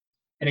pivot.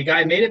 And a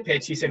guy made a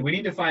pitch. He said, we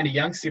need to find a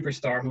young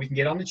superstar who we can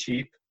get on the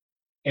cheap,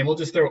 and we'll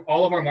just throw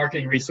all of our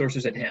marketing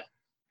resources at him.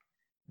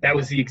 That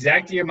was the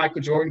exact year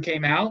Michael Jordan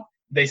came out.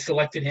 They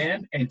selected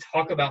him, and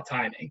talk about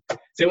timing.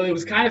 So it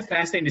was kind of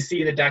fascinating to see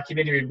in the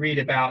documentary, read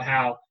about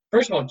how,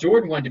 first of all,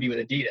 Jordan wanted to be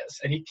with Adidas,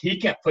 and he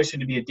kept pushing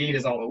to be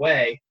Adidas all the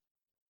way.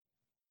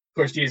 Of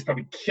course, Adidas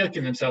probably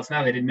kicking themselves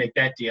now they didn't make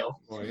that deal.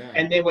 Oh, yeah.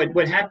 And then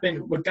what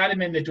happened, what got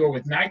him in the door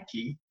with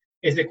Nike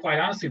is that, quite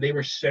honestly, they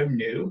were so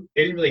new.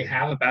 They didn't really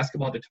have a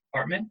basketball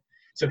department.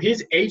 So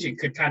his agent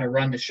could kind of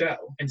run the show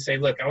and say,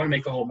 look, I want to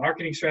make a whole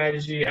marketing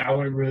strategy. I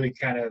want to really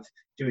kind of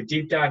do a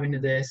deep dive into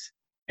this.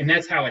 And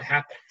that's how it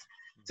happened.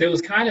 So it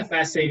was kind of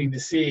fascinating to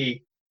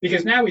see,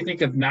 because now we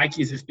think of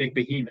Nike as this big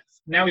behemoth.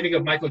 Now we think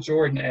of Michael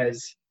Jordan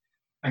as,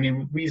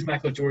 we use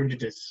Michael Jordan to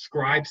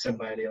describe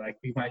somebody. Like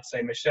we might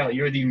say, Michelle,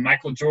 you're the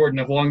Michael Jordan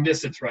of long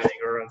distance running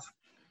or of,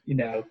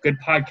 good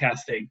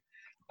podcasting.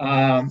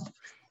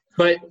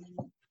 But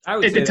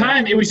at the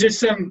time, it was just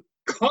some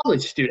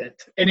college student,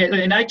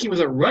 and Nike was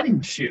a running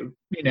shoe,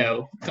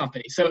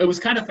 company. So it was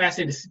kind of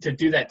fascinating to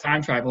do that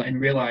time travel and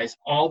realize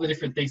all the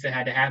different things that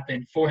had to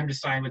happen for him to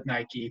sign with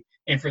Nike,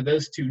 and for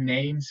those two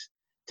names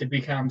to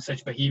become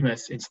such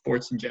behemoths in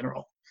sports in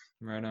general.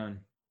 Right on.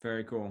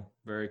 Very cool.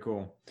 Very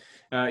cool.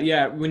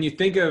 When you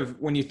think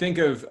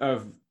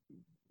of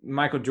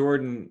Michael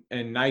Jordan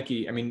and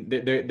Nike,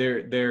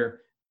 they're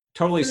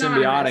totally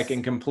symbiotic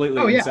and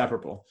completely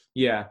inseparable.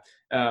 Yeah.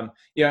 And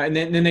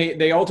then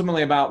they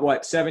ultimately,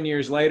 about 7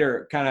 years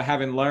later, kind of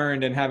having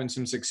learned and having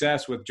some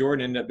success with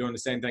Jordan, ended up doing the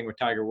same thing with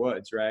Tiger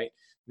Woods, right?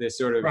 This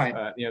sort of,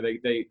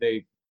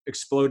 they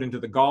explode into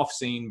the golf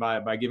scene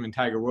by giving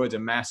Tiger Woods a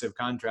massive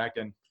contract.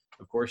 And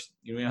of course,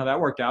 you know how that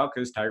worked out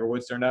because Tiger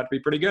Woods turned out to be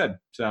pretty good.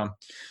 So,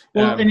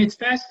 and it's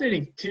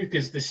fascinating too,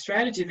 because the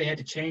strategy they had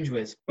to change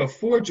was,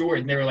 before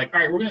Jordan, they were like, all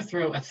right, we're going to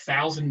throw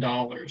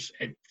 $1,000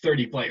 at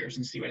 30 players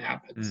and see what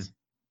happens.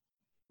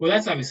 Well,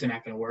 that's obviously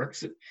not going to work.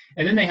 So,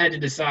 and then they had to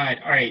decide,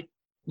 all right,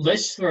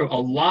 let's throw a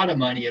lot of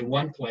money at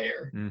one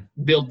player,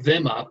 build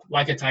them up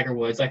like a Tiger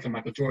Woods, like a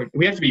Michael Jordan.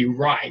 We have to be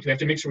right. We have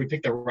to make sure we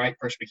pick the right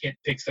person. We can't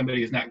pick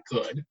somebody who's not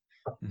good.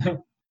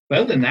 But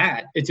other than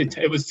that,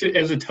 it was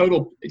a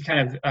total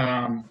kind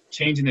of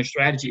change in their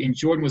strategy. And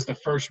Jordan was the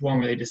first one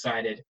where they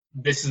decided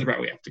this is the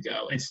route we have to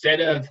go. Instead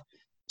of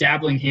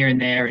dabbling here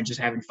and there and just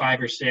having 5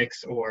 or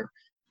 6, or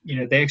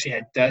they actually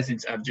had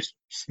dozens of just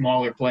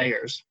smaller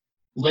players.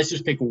 Let's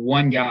just pick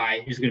one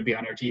guy who's going to be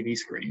on our TV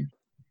screen.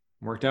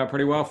 Worked out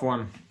pretty well for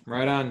him.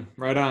 Right on.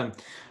 All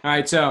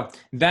right, so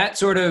that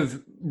sort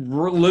of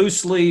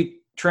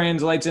loosely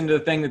translates into the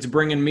thing that's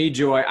bringing me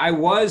joy. I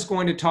was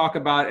going to talk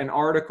about an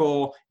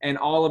article and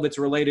all of its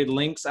related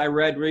links I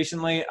read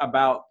recently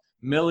about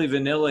Milli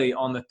Vanilli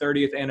on the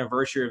 30th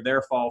anniversary of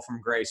their fall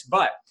from grace,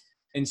 but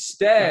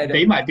instead,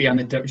 they might be on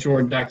the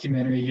Jordan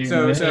documentary.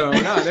 So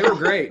no, they were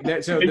great.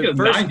 So the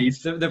first,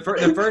 90s. the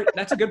first,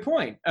 that's a good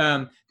point.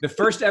 The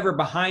first ever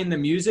Behind the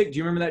Music. Do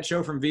you remember that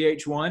show from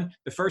VH1?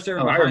 The first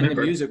ever Behind the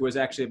Music was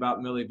actually about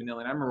Milli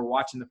Vanilli, and I remember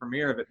watching the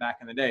premiere of it back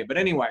in the day. But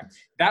anyway,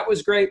 that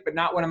was great, but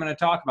not what I'm going to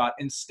talk about.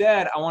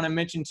 Instead, I want to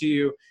mention to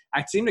you,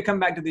 I seem to come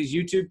back to these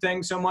YouTube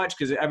things so much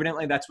because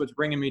evidently that's what's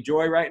bringing me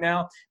joy right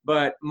now.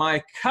 But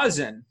my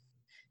cousin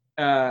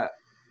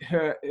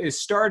is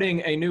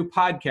starting a new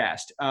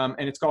podcast, and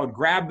it's called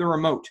Grab the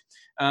Remote.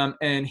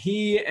 And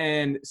he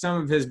and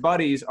some of his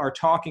buddies are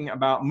talking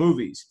about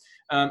movies.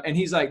 And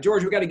he's like,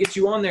 George, we got to get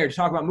you on there to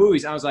talk about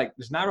movies. I was like,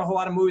 there's not a whole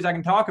lot of movies I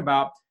can talk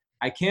about.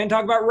 I can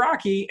talk about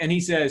Rocky. And he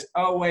says,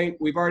 oh, wait,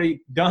 we've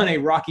already done a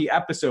Rocky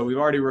episode. We've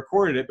already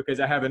recorded it because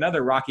I have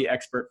another Rocky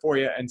expert for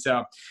you. And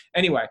so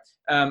anyway,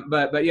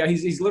 but yeah,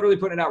 he's literally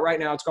putting it out right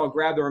now. It's called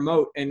Grab the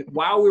Remote. And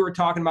while we were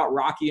talking about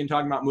Rocky and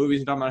talking about movies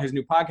and talking about his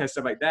new podcast,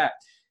 stuff like that,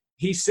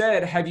 he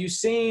said, have you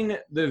seen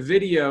the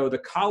video, the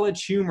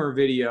College Humor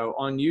video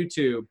on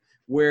YouTube,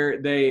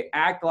 where they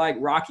act like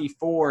Rocky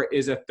IV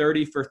is a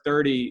 30 for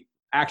 30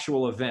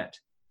 actual event?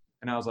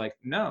 And I was like,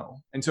 no.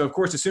 And so, of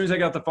course, as soon as I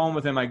got off the phone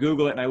with him, I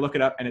Google it and I look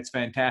it up, and it's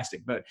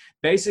fantastic. But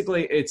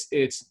basically,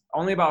 it's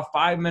only about a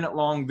 5-minute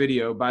long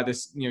video by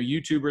this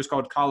YouTuber. It's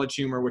called College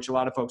Humor, which a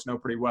lot of folks know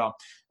pretty well.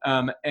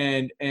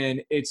 And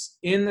it's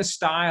in the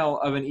style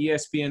of an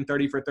ESPN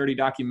 30 for 30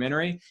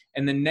 documentary.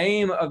 And the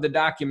name of the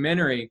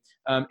documentary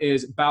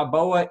is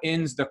Balboa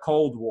Ends the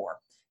Cold War.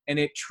 And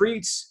it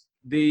treats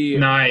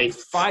the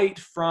fight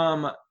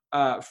from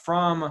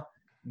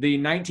the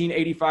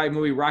 1985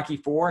 movie Rocky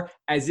IV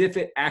as if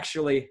it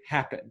actually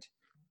happened,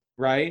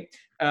 right?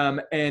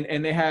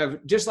 And they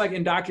have, just like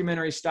in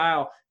documentary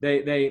style,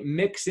 they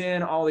mix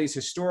in all these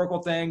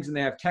historical things, and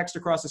they have text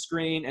across the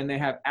screen, and they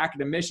have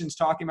academicians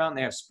talking about, and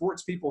they have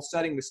sports people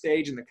setting the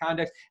stage and the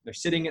context. They're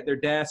sitting at their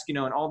desk, and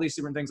all these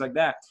different things like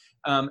that.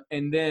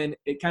 And then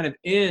it kind of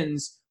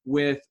ends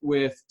with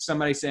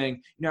somebody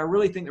saying, I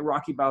really think that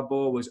Rocky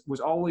Balboa was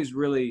always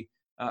really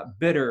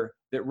bitter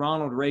that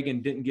Ronald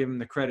Reagan didn't give him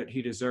the credit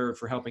he deserved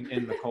for helping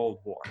end the Cold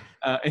War.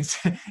 And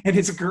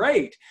it's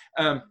great.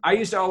 I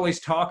used to always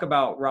talk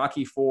about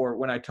Rocky IV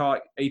when I taught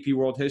AP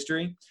World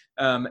History.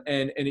 And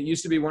it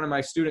used to be one of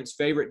my students'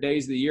 favorite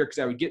days of the year, because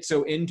I would get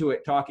so into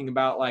it talking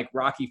about like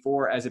Rocky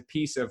IV as a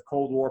piece of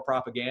Cold War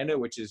propaganda,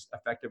 which is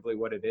effectively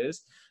what it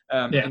is.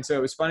 And so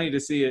it was funny to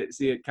see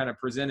it kind of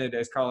presented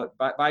as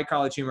by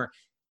College Humor,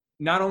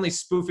 not only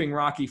spoofing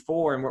Rocky IV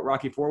and what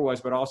Rocky IV was,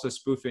 but also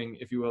spoofing,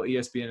 if you will,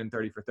 ESPN and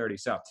 30 for 30.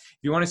 So if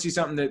you want to see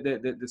something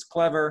that's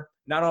clever,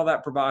 not all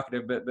that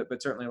provocative,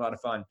 but certainly a lot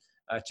of fun,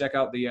 check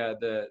out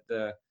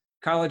the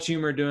College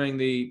Humor doing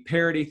the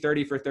parody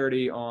 30 for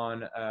 30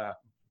 on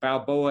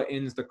Balboa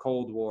Ends the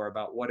Cold War,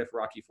 about what if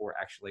Rocky IV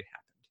actually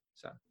happened.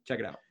 So check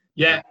it out.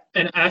 Yeah,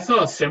 and I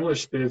saw a similar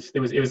spoof. It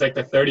was like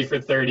the 30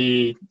 for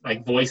 30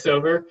 like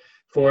voiceover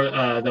for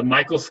the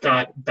Michael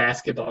Scott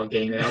basketball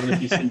game. I don't know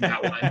if you've seen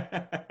that one.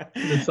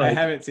 It's like, I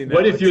haven't seen that.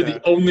 What if you're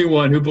the only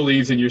one who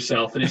believes in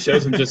yourself? And it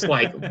shows him just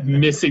like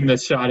missing the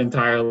shot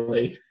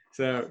entirely.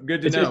 So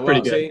good to know.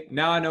 Well, good. See,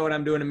 now I know what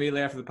I'm doing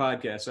immediately after the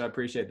podcast. So I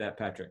appreciate that,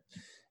 Patrick.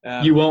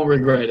 You won't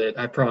regret it,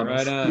 I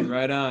promise.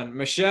 Right on.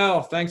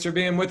 Michelle, thanks for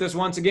being with us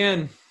once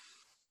again.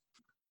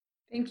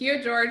 Thank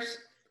you, George.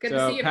 Good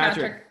to see you,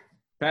 Patrick.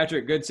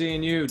 Patrick, good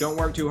seeing you. Don't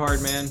work too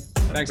hard, man.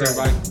 Thanks,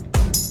 everybody.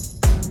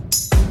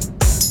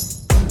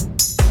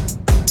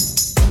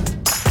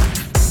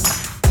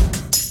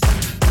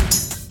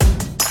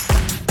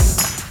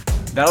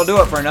 That'll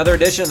do it for another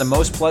edition of the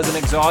Most Pleasant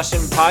Exhaustion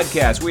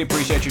podcast. We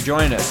appreciate you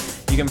joining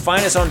us. You can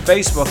find us on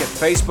Facebook at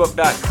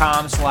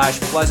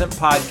facebook.com/Pleasant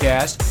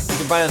Podcast. You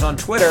can find us on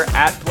Twitter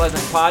at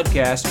Pleasant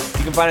Podcast.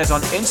 You can find us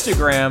on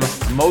Instagram,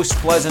 Most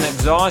Pleasant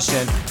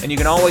Exhaustion. And you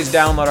can always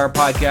download our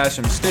podcast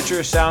from Stitcher,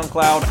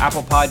 SoundCloud,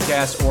 Apple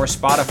Podcasts, or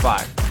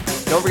Spotify.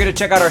 Don't forget to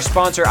check out our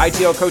sponsor,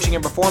 ITL Coaching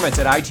and Performance,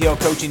 at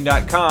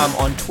itlcoaching.com,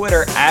 on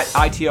Twitter at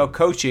ITL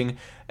Coaching,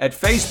 at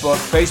Facebook,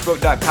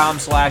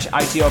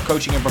 facebook.com/ITL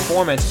Coaching and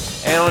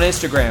Performance, and on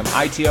Instagram,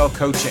 ITL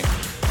Coaching.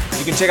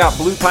 You can check out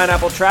Blue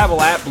Pineapple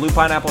Travel at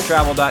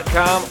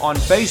bluepineappletravel.com, on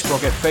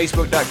Facebook at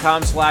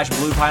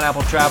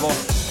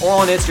facebook.com/bluepineappletravel, or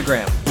on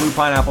Instagram, Blue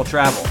Pineapple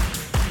Travel.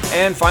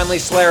 And finally,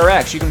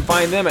 SlayerX. You can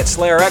find them at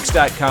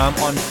slayerx.com,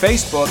 on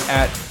Facebook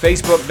at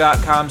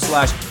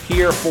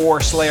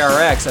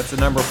facebook.com/here4SlayerX. That's the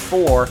number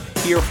 4,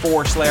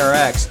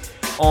 here4SlayerX.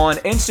 On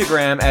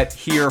Instagram at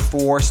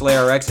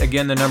here4SlayerX,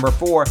 again the number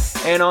 4,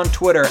 and on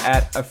Twitter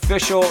at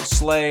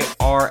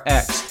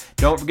officialslayrx.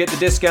 Don't forget the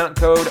discount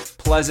code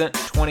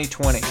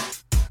Pleasant2020.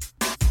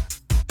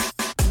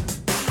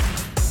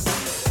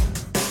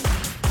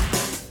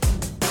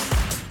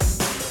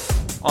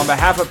 On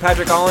behalf of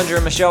Patrick Ollinger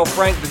and Michelle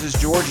Frank, this is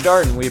George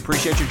Darden. We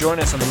appreciate you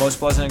joining us on the Most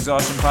Pleasant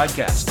Exhaustion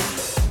podcast.